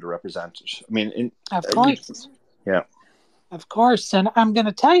still underrepresented. I mean, of course, yeah, of course. And I'm going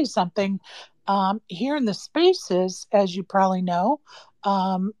to tell you something. Here in the spaces, as you probably know,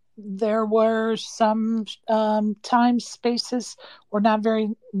 there were some times spaces were not very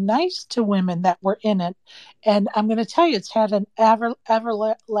nice to women that were in it. And I'm going to tell you, it's had an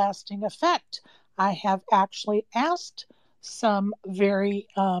everlasting effect. I have actually asked some very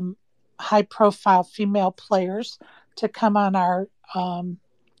high profile female players to come on our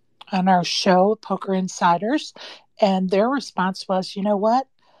show, Poker Insiders, and their response was, you know what?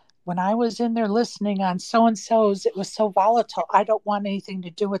 When I was in there listening on so and so's, it was so volatile. I don't want anything to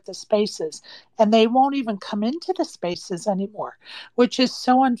do with the spaces. And they won't even come into the spaces anymore, which is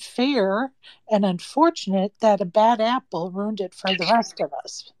so unfair and unfortunate that a bad apple ruined it for the rest of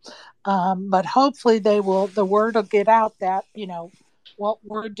us. But hopefully the word will get out that, what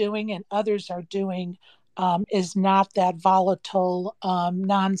we're doing and others are doing is not that volatile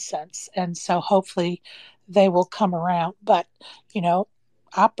nonsense. And so hopefully they will come around. But,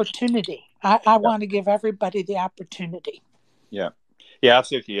 opportunity. I want to give everybody the opportunity. Yeah,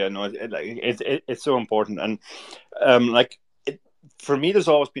 absolutely. Yeah, no, it's so important. And for me, there's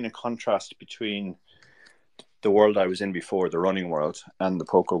always been a contrast between the world I was in before, the running world, and the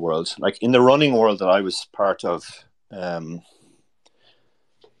poker world. Like in the running world that I was part of, bad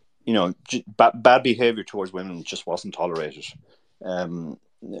behavior towards women just wasn't tolerated. The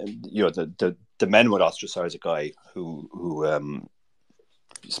men would ostracize a guy who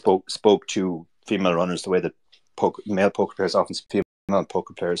spoke to female runners the way that male poker players often speak to female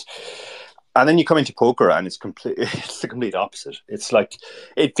poker players. And then you come into poker and it's the complete opposite. It's like,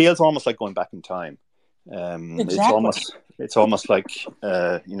 it feels almost like going back in time. Exactly. It's almost like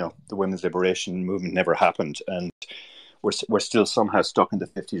the women's liberation movement never happened, and we're still somehow stuck in the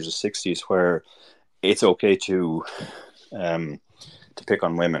 50s or 60s where it's okay to pick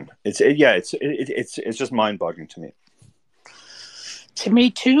on women. It's just mind-boggling to me. To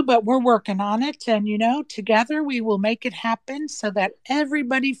me too, but we're working on it, and together we will make it happen so that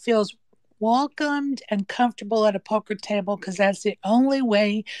everybody feels welcomed and comfortable at a poker table, because that's the only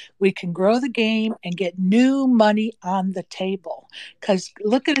way we can grow the game and get new money on the table. Because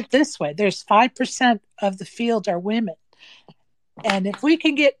look at it this way, there's 5% of the field are women, and if we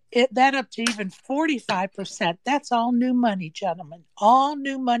can get that up to even 45%, that's all new money, gentlemen, all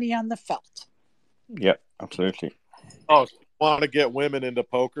new money on the felt. Yeah, absolutely. Oh, so you want to get women into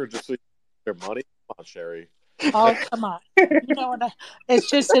poker just so you get their money? Come on, Sherry. Oh, come on. It's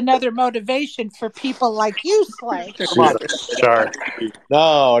just another motivation for people like you, Slay. She's a shark.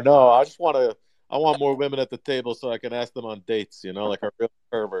 No, I want more women at the table so I can ask them on dates, like a real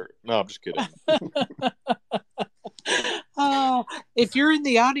pervert. No, I'm just kidding. If you're in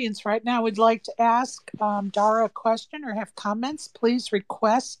the audience right now, would like to ask Dara a question or have comments, please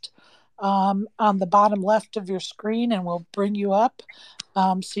request on the bottom left of your screen, and we'll bring you up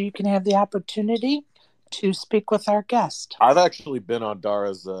so you can have the opportunity to speak with our guest. I've actually been on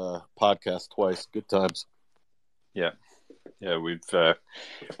Dara's podcast twice. Good times. Yeah, we've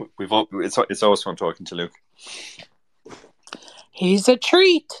it's always fun talking to Luke. He's a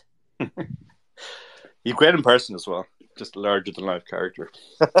treat. He's great in person as well. Just a larger than life character.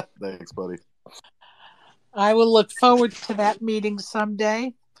 Thanks, buddy. I will look forward to that meeting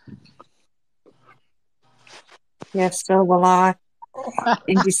someday. Yes, so will I.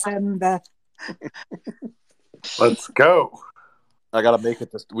 In December. Let's go. I gotta make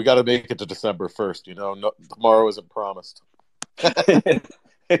it. We gotta make it to December 1st. No, tomorrow isn't promised.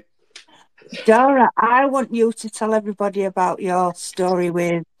 Dara, I want you to tell everybody about your story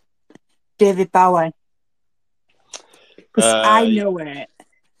with David Bowie. Because I know it.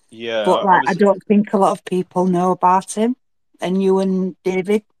 Yeah. But I don't think a lot of people know about him. And you and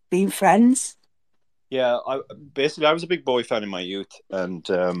David being friends. Yeah, I was a big Bowie fan in my youth, and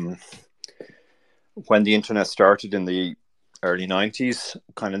when the internet started in the early 90s,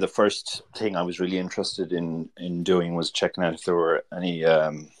 kind of the first thing I was really interested in doing was checking out if there were any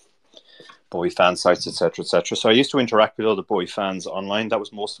Bowie fan sites, etc., etc. So I used to interact with other Bowie fans online. That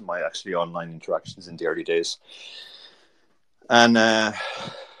was most of my actually online interactions in the early days. And a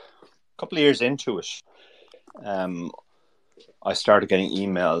couple of years into it, I started getting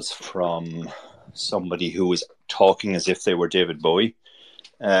emails from somebody who was talking as if they were David Bowie.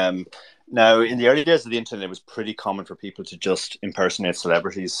 Now, in the early days of the internet, it was pretty common for people to just impersonate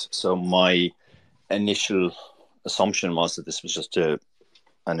celebrities. So my initial assumption was that this was just a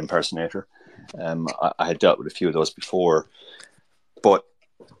an impersonator. I had dealt with a few of those before, but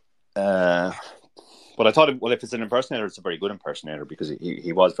I thought, well, if it's an impersonator, it's a very good impersonator, because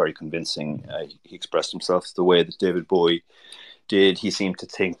he was very convincing. He expressed himself the way that David Bowie did. He seemed to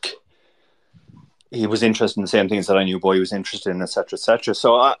think he was interested in the same things that I knew Bowie was interested in, etc., etc.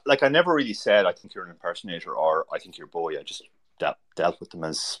 So, I never really said, I think you're an impersonator, or I think you're Bowie. I just dealt with them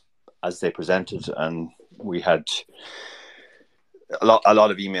as they presented, and we had a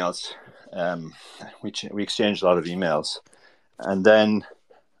lot of emails. We exchanged a lot of emails, and then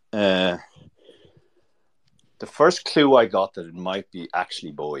the first clue I got that it might be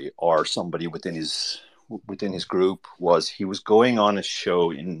actually Bowie or somebody within his group was he was going on a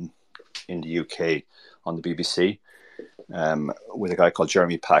show in the UK on the BBC with a guy called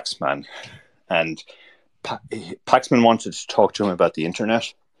Jeremy Paxman, and Paxman wanted to talk to him about the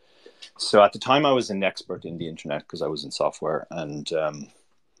internet. So at the time, I was an expert in the internet because I was in software, and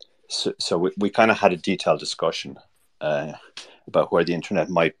so we kind of had a detailed discussion about where the internet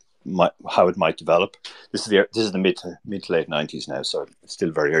how it might develop. This is the mid to late 90s now, so it's still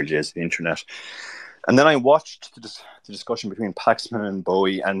very early days of the internet. And then I watched the discussion between Paxman and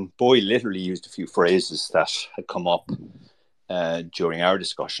Bowie literally used a few phrases that had come up during our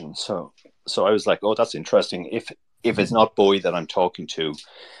discussion. So I was like, oh, that's interesting. If it's not Bowie that I'm talking to,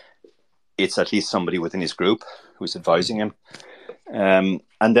 it's at least somebody within his group who's advising him. And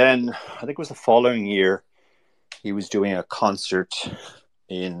then I think it was the following year, he was doing a concert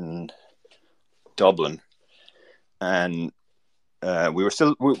in Dublin, and we were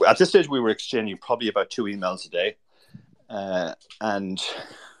still at this stage we were exchanging probably about 2 emails a day, and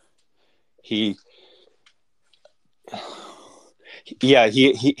he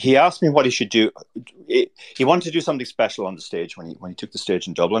asked me what he should do. He wanted to do something special on the stage when he took the stage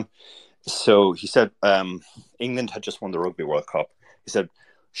in Dublin. So he said England had just won the Rugby World Cup. He said,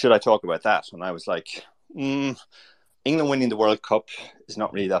 should I talk about that? And I was like, England winning the World Cup is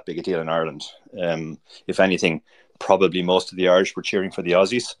not really that big a deal in Ireland. If anything, probably most of the Irish were cheering for the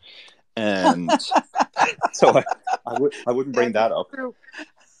Aussies. So I wouldn't bring that up.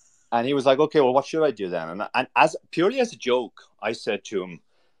 And he was like, okay, well, what should I do then? And as purely as a joke, I said to him,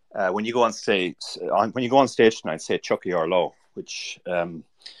 when you go on stage tonight, say Chucky or Low, which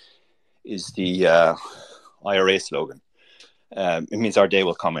is the IRA slogan. It means our day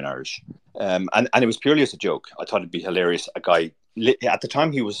will come in Irish. And it was purely as a joke. I thought it'd be hilarious. A guy, at the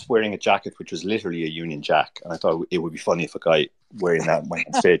time, he was wearing a jacket which was literally a Union Jack. And I thought it would be funny if a guy wearing that went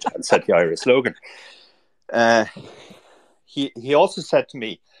on stage and said the IRA slogan. He also said to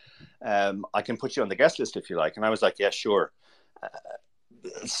me, I can put you on the guest list if you like. And I was like, yeah, sure.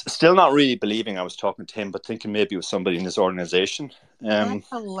 Still not really believing I was talking to him, but thinking maybe it was somebody in his organization. That's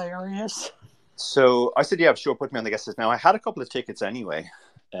hilarious. So I said, yeah, sure, put me on the guest list. Now, I had a couple of tickets anyway,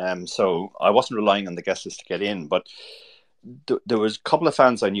 so I wasn't relying on the guest list to get in, but there was a couple of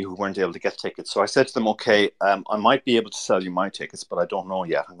fans I knew who weren't able to get tickets. So I said to them, okay, I might be able to sell you my tickets, but I don't know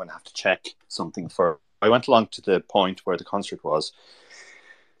yet. I'm going to have to check something first. I went along to the point where the concert was,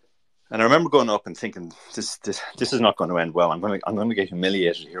 and I remember going up and thinking, this is not going to end well. I'm going to get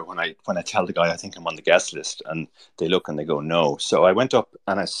humiliated here when I tell the guy I think I'm on the guest list, and they look and they go no. So I went up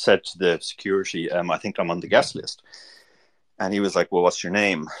and I said to the security, I think I'm on the guest list, and he was like, well, what's your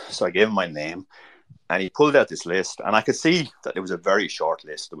name? So I gave him my name, and he pulled out this list, and I could see that it was a very short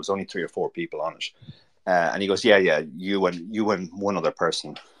list. There was only 3 or 4 people on it, and he goes, yeah, you and one other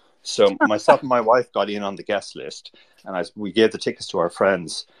person. So myself and my wife got in on the guest list, and we gave the tickets to our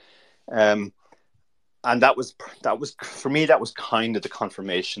friends. And that was for me, that was kind of the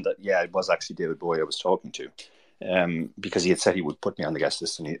confirmation that it was actually David Bowie I was talking to, because he had said he would put me on the guest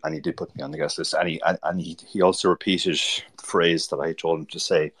list, and he did put me on the guest list, and he also repeated the phrase that I told him to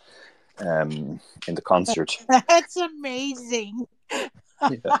say in the concert. That's amazing.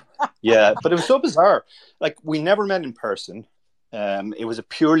 Yeah, but it was so bizarre. Like, we never met in person. It was a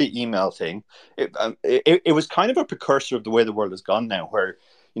purely email thing. It was kind of a precursor of the way the world has gone now, where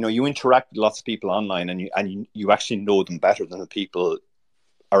you interact with lots of people online, and you actually know them better than the people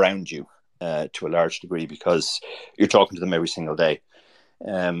around you to a large degree, because you're talking to them every single day,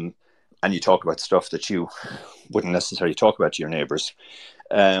 and you talk about stuff that you wouldn't necessarily talk about to your neighbours,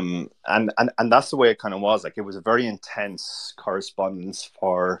 and that's the way it kind of was. Like, it was a very intense correspondence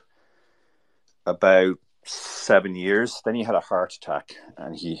for about 7 years. Then he had a heart attack,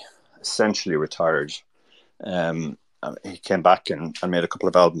 and he essentially retired. He came back and made a couple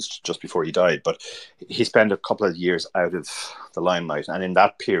of albums just before he died, but he spent a couple of years out of the limelight, and in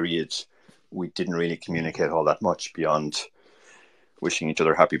that period we didn't really communicate all that much beyond wishing each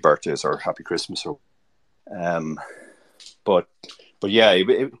other happy birthdays or happy Christmas, but But yeah,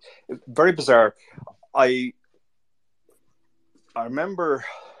 very bizarre. I remember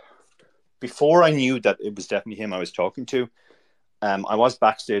before I knew that it was definitely him I was talking to. I was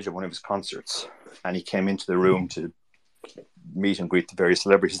backstage at one of his concerts, and he came into the room to meet and greet the various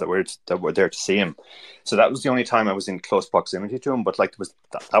celebrities that were there to see him. So that was the only time I was in close proximity to him. But like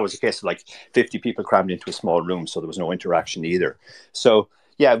that was a case of like 50 people crammed into a small room, so there was no interaction either. So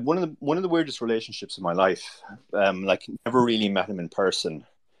yeah, one of the weirdest relationships in my life. Like never really met him in person,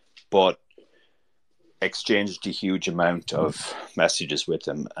 but exchanged a huge amount of messages with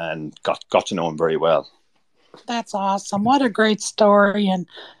him and got to know him very well. That's awesome. What a great story. And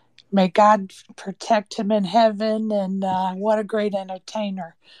may God protect him in heaven. And what a great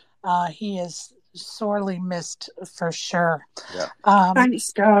entertainer. He is sorely missed for sure. Yeah.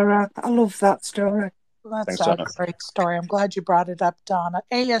 Thanks, Dara. I love that story. That's Thanks, a Donna. great story. I'm glad you brought it up, Donna.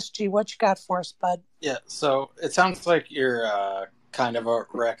 ASG, what you got for us, bud? Yeah, so it sounds like you're kind of a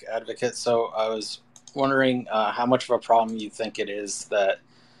rec advocate. So I was wondering how much of a problem you think it is that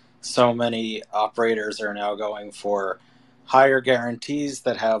so many operators are now going for higher guarantees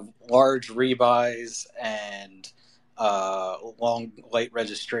that have large rebuys and long late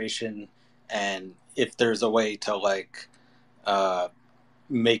registration, and if there's a way to like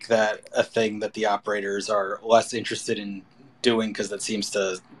make that a thing that the operators are less interested in doing because that seems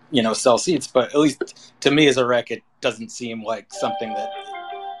to sell seats. But at least to me as a rec, it doesn't seem like something that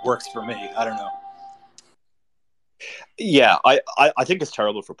works for me. I don't know. Yeah, I think it's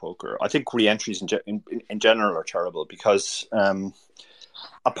terrible for poker. I think re-entries in general are terrible because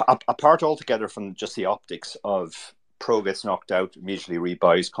apart altogether from just the optics of pro gets knocked out, immediately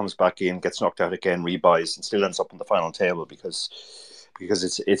rebuys, comes back in, gets knocked out again, rebuys, and still ends up on the final table because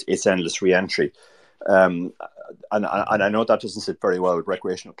it's endless re-entry. And I know that doesn't sit very well with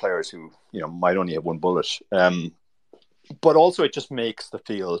recreational players who might only have one bullet. But also it just makes the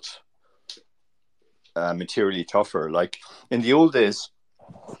field materially tougher. Like in the old days,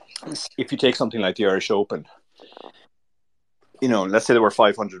 if you take something like the Irish Open, let's say there were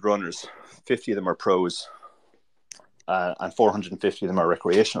 500 runners, 50 of them are pros, and 450 of them are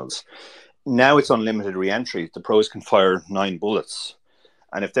recreationals. Now it's unlimited re-entry. The pros can fire 9 bullets,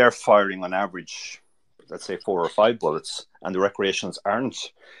 and if they're firing on average, let's say 4 or 5 bullets, and the recreationals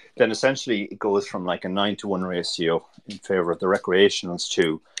aren't, then essentially it goes from like a 9-to-1 ratio in favor of the recreationals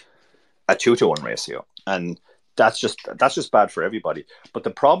to a 2-to-1 ratio, and that's just bad for everybody. But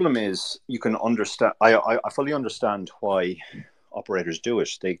the problem is, you can understand. I fully understand why operators do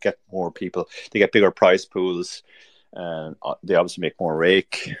it. They get more people, they get bigger prize pools, they obviously make more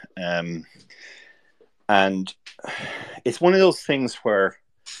rake, and it's one of those things where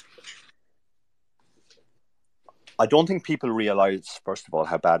I don't think people realize, first of all,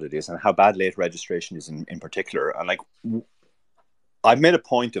 how bad it is and how bad late registration is in particular. And like, I've made a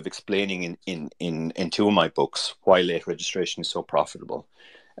point of explaining in 2 of my books why late registration is so profitable.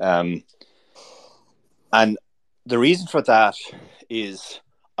 And the reason for that is,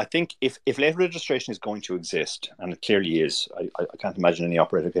 I think if late registration is going to exist, and it clearly is, I can't imagine any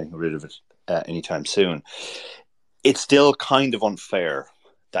operator getting rid of it anytime soon, it's still kind of unfair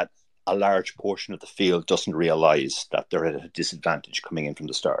that a large portion of the field doesn't realize that they're at a disadvantage coming in from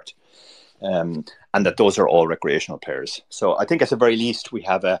the start. And that those are all recreational players. So I think at the very least we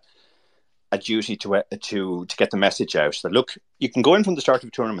have a duty to get the message out that, look, you can go in from the start of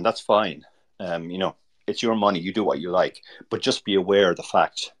a tournament, that's fine. It's your money, you do what you like, but just be aware of the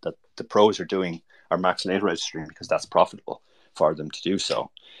fact that the pros are max late registering because that's profitable for them to do so.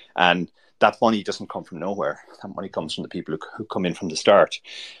 And that money doesn't come from nowhere. That money comes from the people who come in from the start.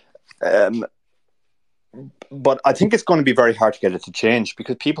 But I think it's going to be very hard to get it to change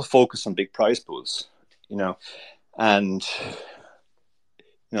because people focus on big prize pools, and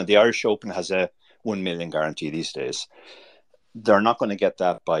the Irish Open has a 1 million guarantee these days. They're not going to get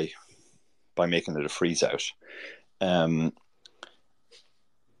that by making it a freeze out. I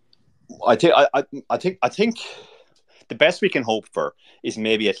think the best we can hope for is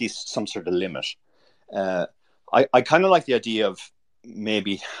maybe at least some sort of limit. I kind of like the idea of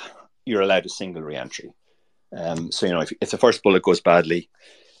maybe you're allowed a single re-entry. So if the first bullet goes badly,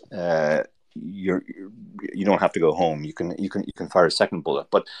 you don't have to go home. You can fire a second bullet.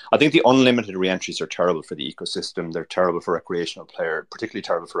 But I think the unlimited re-entries are terrible for the ecosystem. They're terrible for recreational players, particularly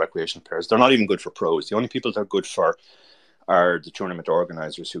terrible for recreational players. They're not even good for pros. The only people they're good for are the tournament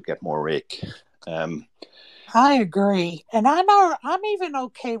organizers who get more rake. I agree, and I'm even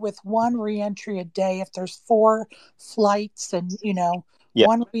okay with 1 reentry a day if there's 4 flights and Yeah.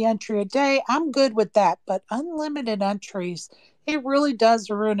 1 reentry a day. I'm good with that, but unlimited entries, it really does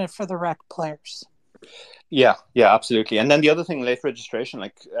ruin it for the rec players. Yeah, absolutely. And then the other thing, late registration,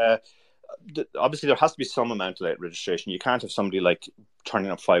 like obviously there has to be some amount of late registration. You can't have somebody like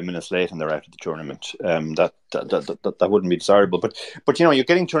turning up 5 minutes late and they're out of the tournament. That wouldn't be desirable. But you're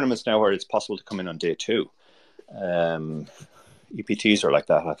getting tournaments now where it's possible to come in on day two. EPTs are like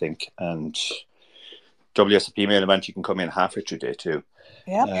that, I think, and WSOP main event you can come in halfway through day two.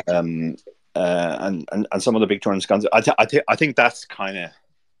 Yep. And some of the big tournaments, I think that's kind of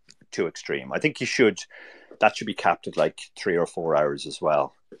too extreme. I think that should be capped at like 3 or 4 hours as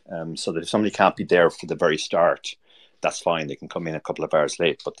well. So that if somebody can't be there for the very start, that's fine. They can come in a couple of hours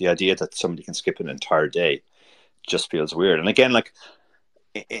late. But the idea that somebody can skip an entire day just feels weird. And again, like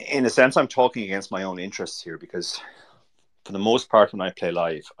in a sense, I'm talking against my own interests here, because for the most part, when I play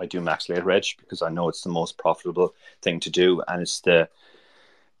live, I do max late reg because I know it's the most profitable thing to do, and it's the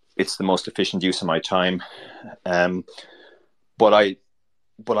most efficient use of my time. But I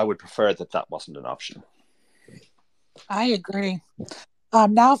would prefer that wasn't an option. I agree.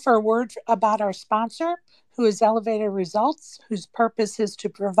 Now for a word about our sponsor, who is Elevator Results, whose purpose is to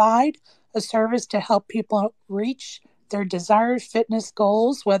provide a service to help people reach their desired fitness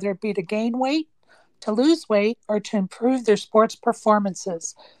goals, whether it be to gain weight, to lose weight, or to improve their sports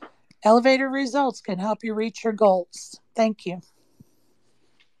performances. Elevator Results can help you reach your goals. Thank you.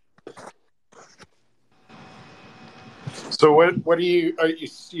 So what are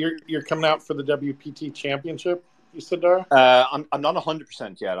you're coming out for the WPT championship, you said, Dara? I'm not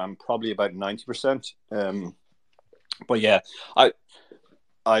 100% yet. I'm probably about 90%. But yeah, I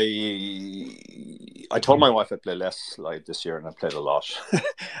told my wife I'd play less live this year, and I played a lot.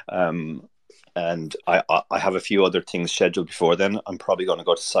 And I have a few other things scheduled before then. I'm probably going to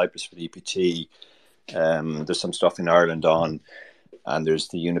go to Cyprus for the EPT. There's some stuff in Ireland on, and there's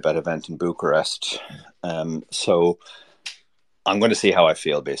the Unibet event in Bucharest. So I'm going to see how I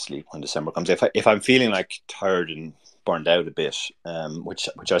feel basically when December comes. If I'm feeling like tired and burned out a bit,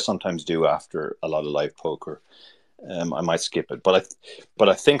 which I sometimes do after a lot of live poker, I might skip it. But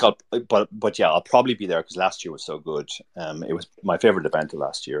I think I'll probably be there because last year was so good. It was my favorite event of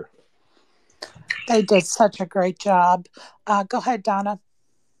last year. They did such a great job. Go ahead, Donna.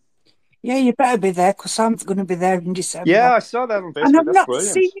 Yeah, you better be there because I'm going to be there in December. Yeah, I saw that on Facebook. And I've That's not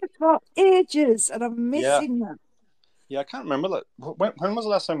brilliant. seen you for ages, and I'm missing them. Yeah, I can't remember that. When was the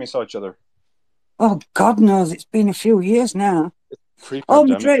last time we saw each other? Oh, God knows. It's been a few years now.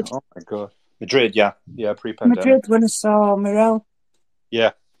 Pre-pandemic. Madrid. Oh, my God. Madrid, yeah, pre-pandemic. Madrid, when I saw Mirel.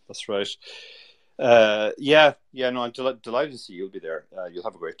 Yeah, that's right. No, I'm delighted to see you'll be there. You'll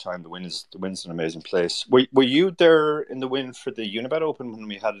have a great time. The Wynn's an amazing place. Were you there in the Wynn for the Unibet Open when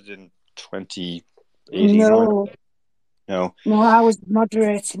we had it in 2018? No, I was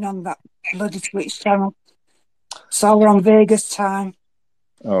moderating on that bloody Twitch channel. So we're on Vegas time.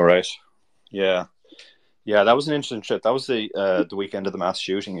 All right. Yeah, that was an interesting trip. That was the weekend of the mass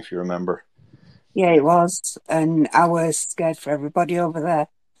shooting, if you remember. Yeah, it was, and I was scared for everybody over there.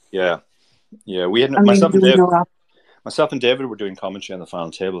 Yeah, we had myself and David were doing commentary on the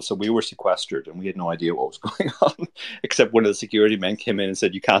final table, so we were sequestered and we had no idea what was going on, except one of the security men came in and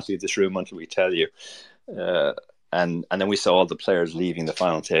said, "You can't leave this room until we tell you." And then we saw all the players leaving the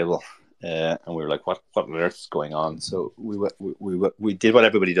final table, and we were like, "What on earth is going on?" So we did what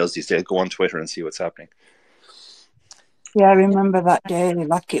everybody does these days: go on Twitter and see what's happening. Yeah, I remember that day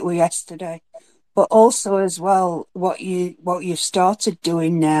like it was yesterday. But also as well, what you've started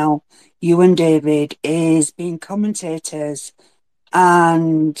doing now, you and David, is being commentators,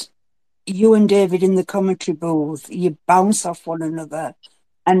 and you and David in the commentary booth, you bounce off one another,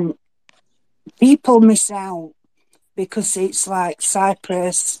 and people miss out because it's like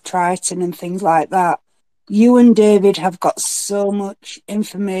Cyprus, Triton, and things like that. You and David have got so much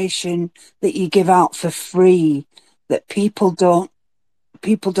information that you give out for free that people don't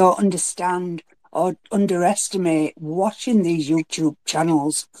understand or underestimate watching these YouTube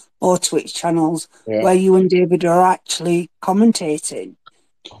channels or Twitch channels where you and David are actually commentating.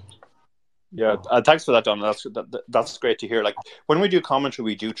 Yeah, thanks for that, Don. That's great to hear. Like when we do commentary,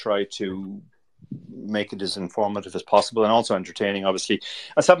 we do try to make it as informative as possible and also entertaining. Obviously,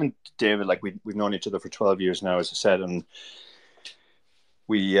 myself and David, like we've known each other for 12 years now, as I said, and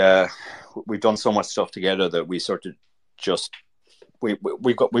we've done so much stuff together that we sort of just. We've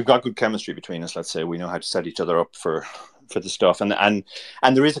got good chemistry between us. Let's say we know how to set each other up for the stuff, and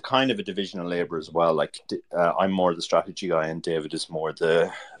there is a kind of a division of labor as well. Like I'm more the strategy guy, and David is more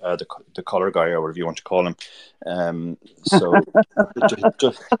the color guy, or whatever you want to call him. So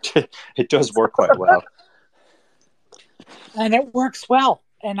it does work quite well, and it works well.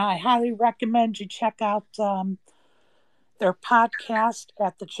 And I highly recommend you check out their podcast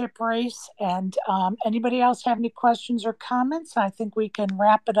at the Chip Race. And anybody else have any questions or comments? I think we can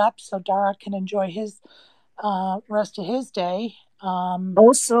wrap it up so Dara can enjoy his rest of his day.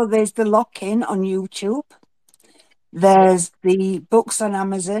 Also, there's the lock-in on YouTube. There's the books on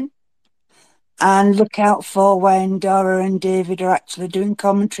Amazon. And look out for when Dara and David are actually doing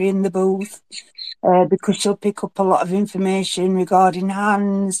commentary in the booth, because she'll pick up a lot of information regarding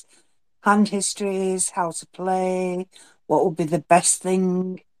hands, hand histories, how to play, what would be the best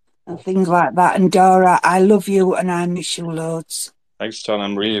thing, and things like that. And Dara, I love you and I miss you loads. Thanks, John.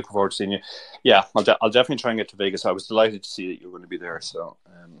 I'm really looking forward to seeing you. Yeah, I'll definitely try and get to Vegas. I was delighted to see that you were going to be there, so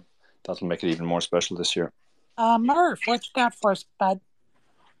that'll make it even more special this year. Murph, what you got for us, bud?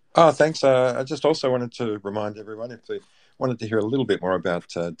 Oh, thanks. I just also wanted to remind everyone, if they wanted to hear a little bit more about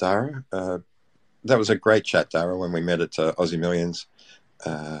Dara, that was a great chat, Dara, when we met at Aussie Millions.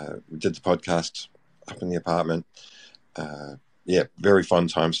 We did the podcast up in the apartment. Yeah, very fun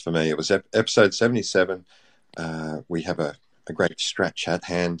times for me. It was episode 77. We have a great strat chat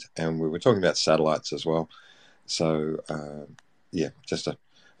hand, and we were talking about satellites as well. So, yeah, just a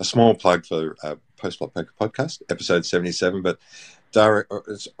small plug for Post-Flop Poker Podcast, episode 77. But Dara,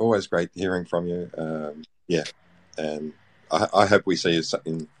 it's always great hearing from you. Yeah, and I hope we see you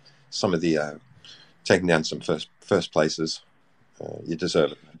in some of the taking down some first places. You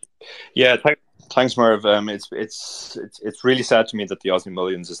deserve it. Yeah, thanks, Merv. It's really sad to me that the Aussie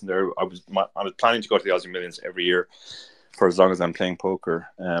Millions isn't there. I was planning to go to the Aussie Millions every year for as long as I'm playing poker.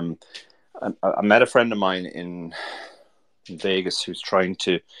 I met a friend of mine in Vegas who's trying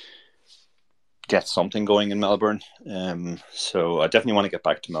to get something going in Melbourne. So I definitely want to get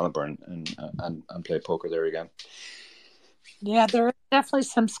back to Melbourne and play poker there again. Yeah, there is definitely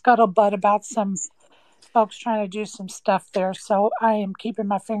some scuttlebutt about some folks trying to do some stuff there. So I am keeping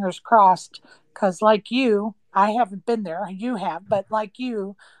my fingers crossed because, like you, I haven't been there. You have, but like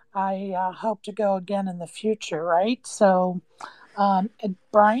you, I hope to go again in the future, right? So,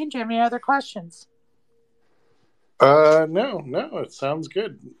 Brian, do you have any other questions? No, it sounds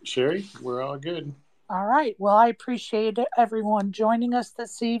good, Sherry. We're all good. All right. Well, I appreciate everyone joining us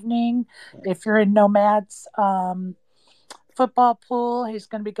this evening. If you're in Nomad's football pool, he's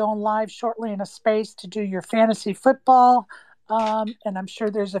going to be going live shortly in a space to do your fantasy football. And I'm sure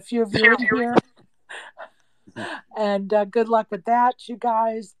there's a few of you in here. And good luck with that, you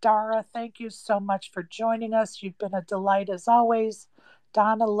guys. Dara, thank you so much for joining us. You've been a delight as always.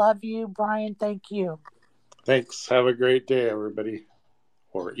 Donna, love you. Brian, thank you. Thanks. Have a great day, everybody,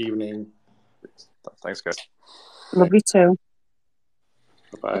 or evening. Thanks, guys. Love you too.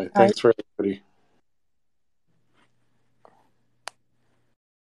 Bye. Thanks for everybody.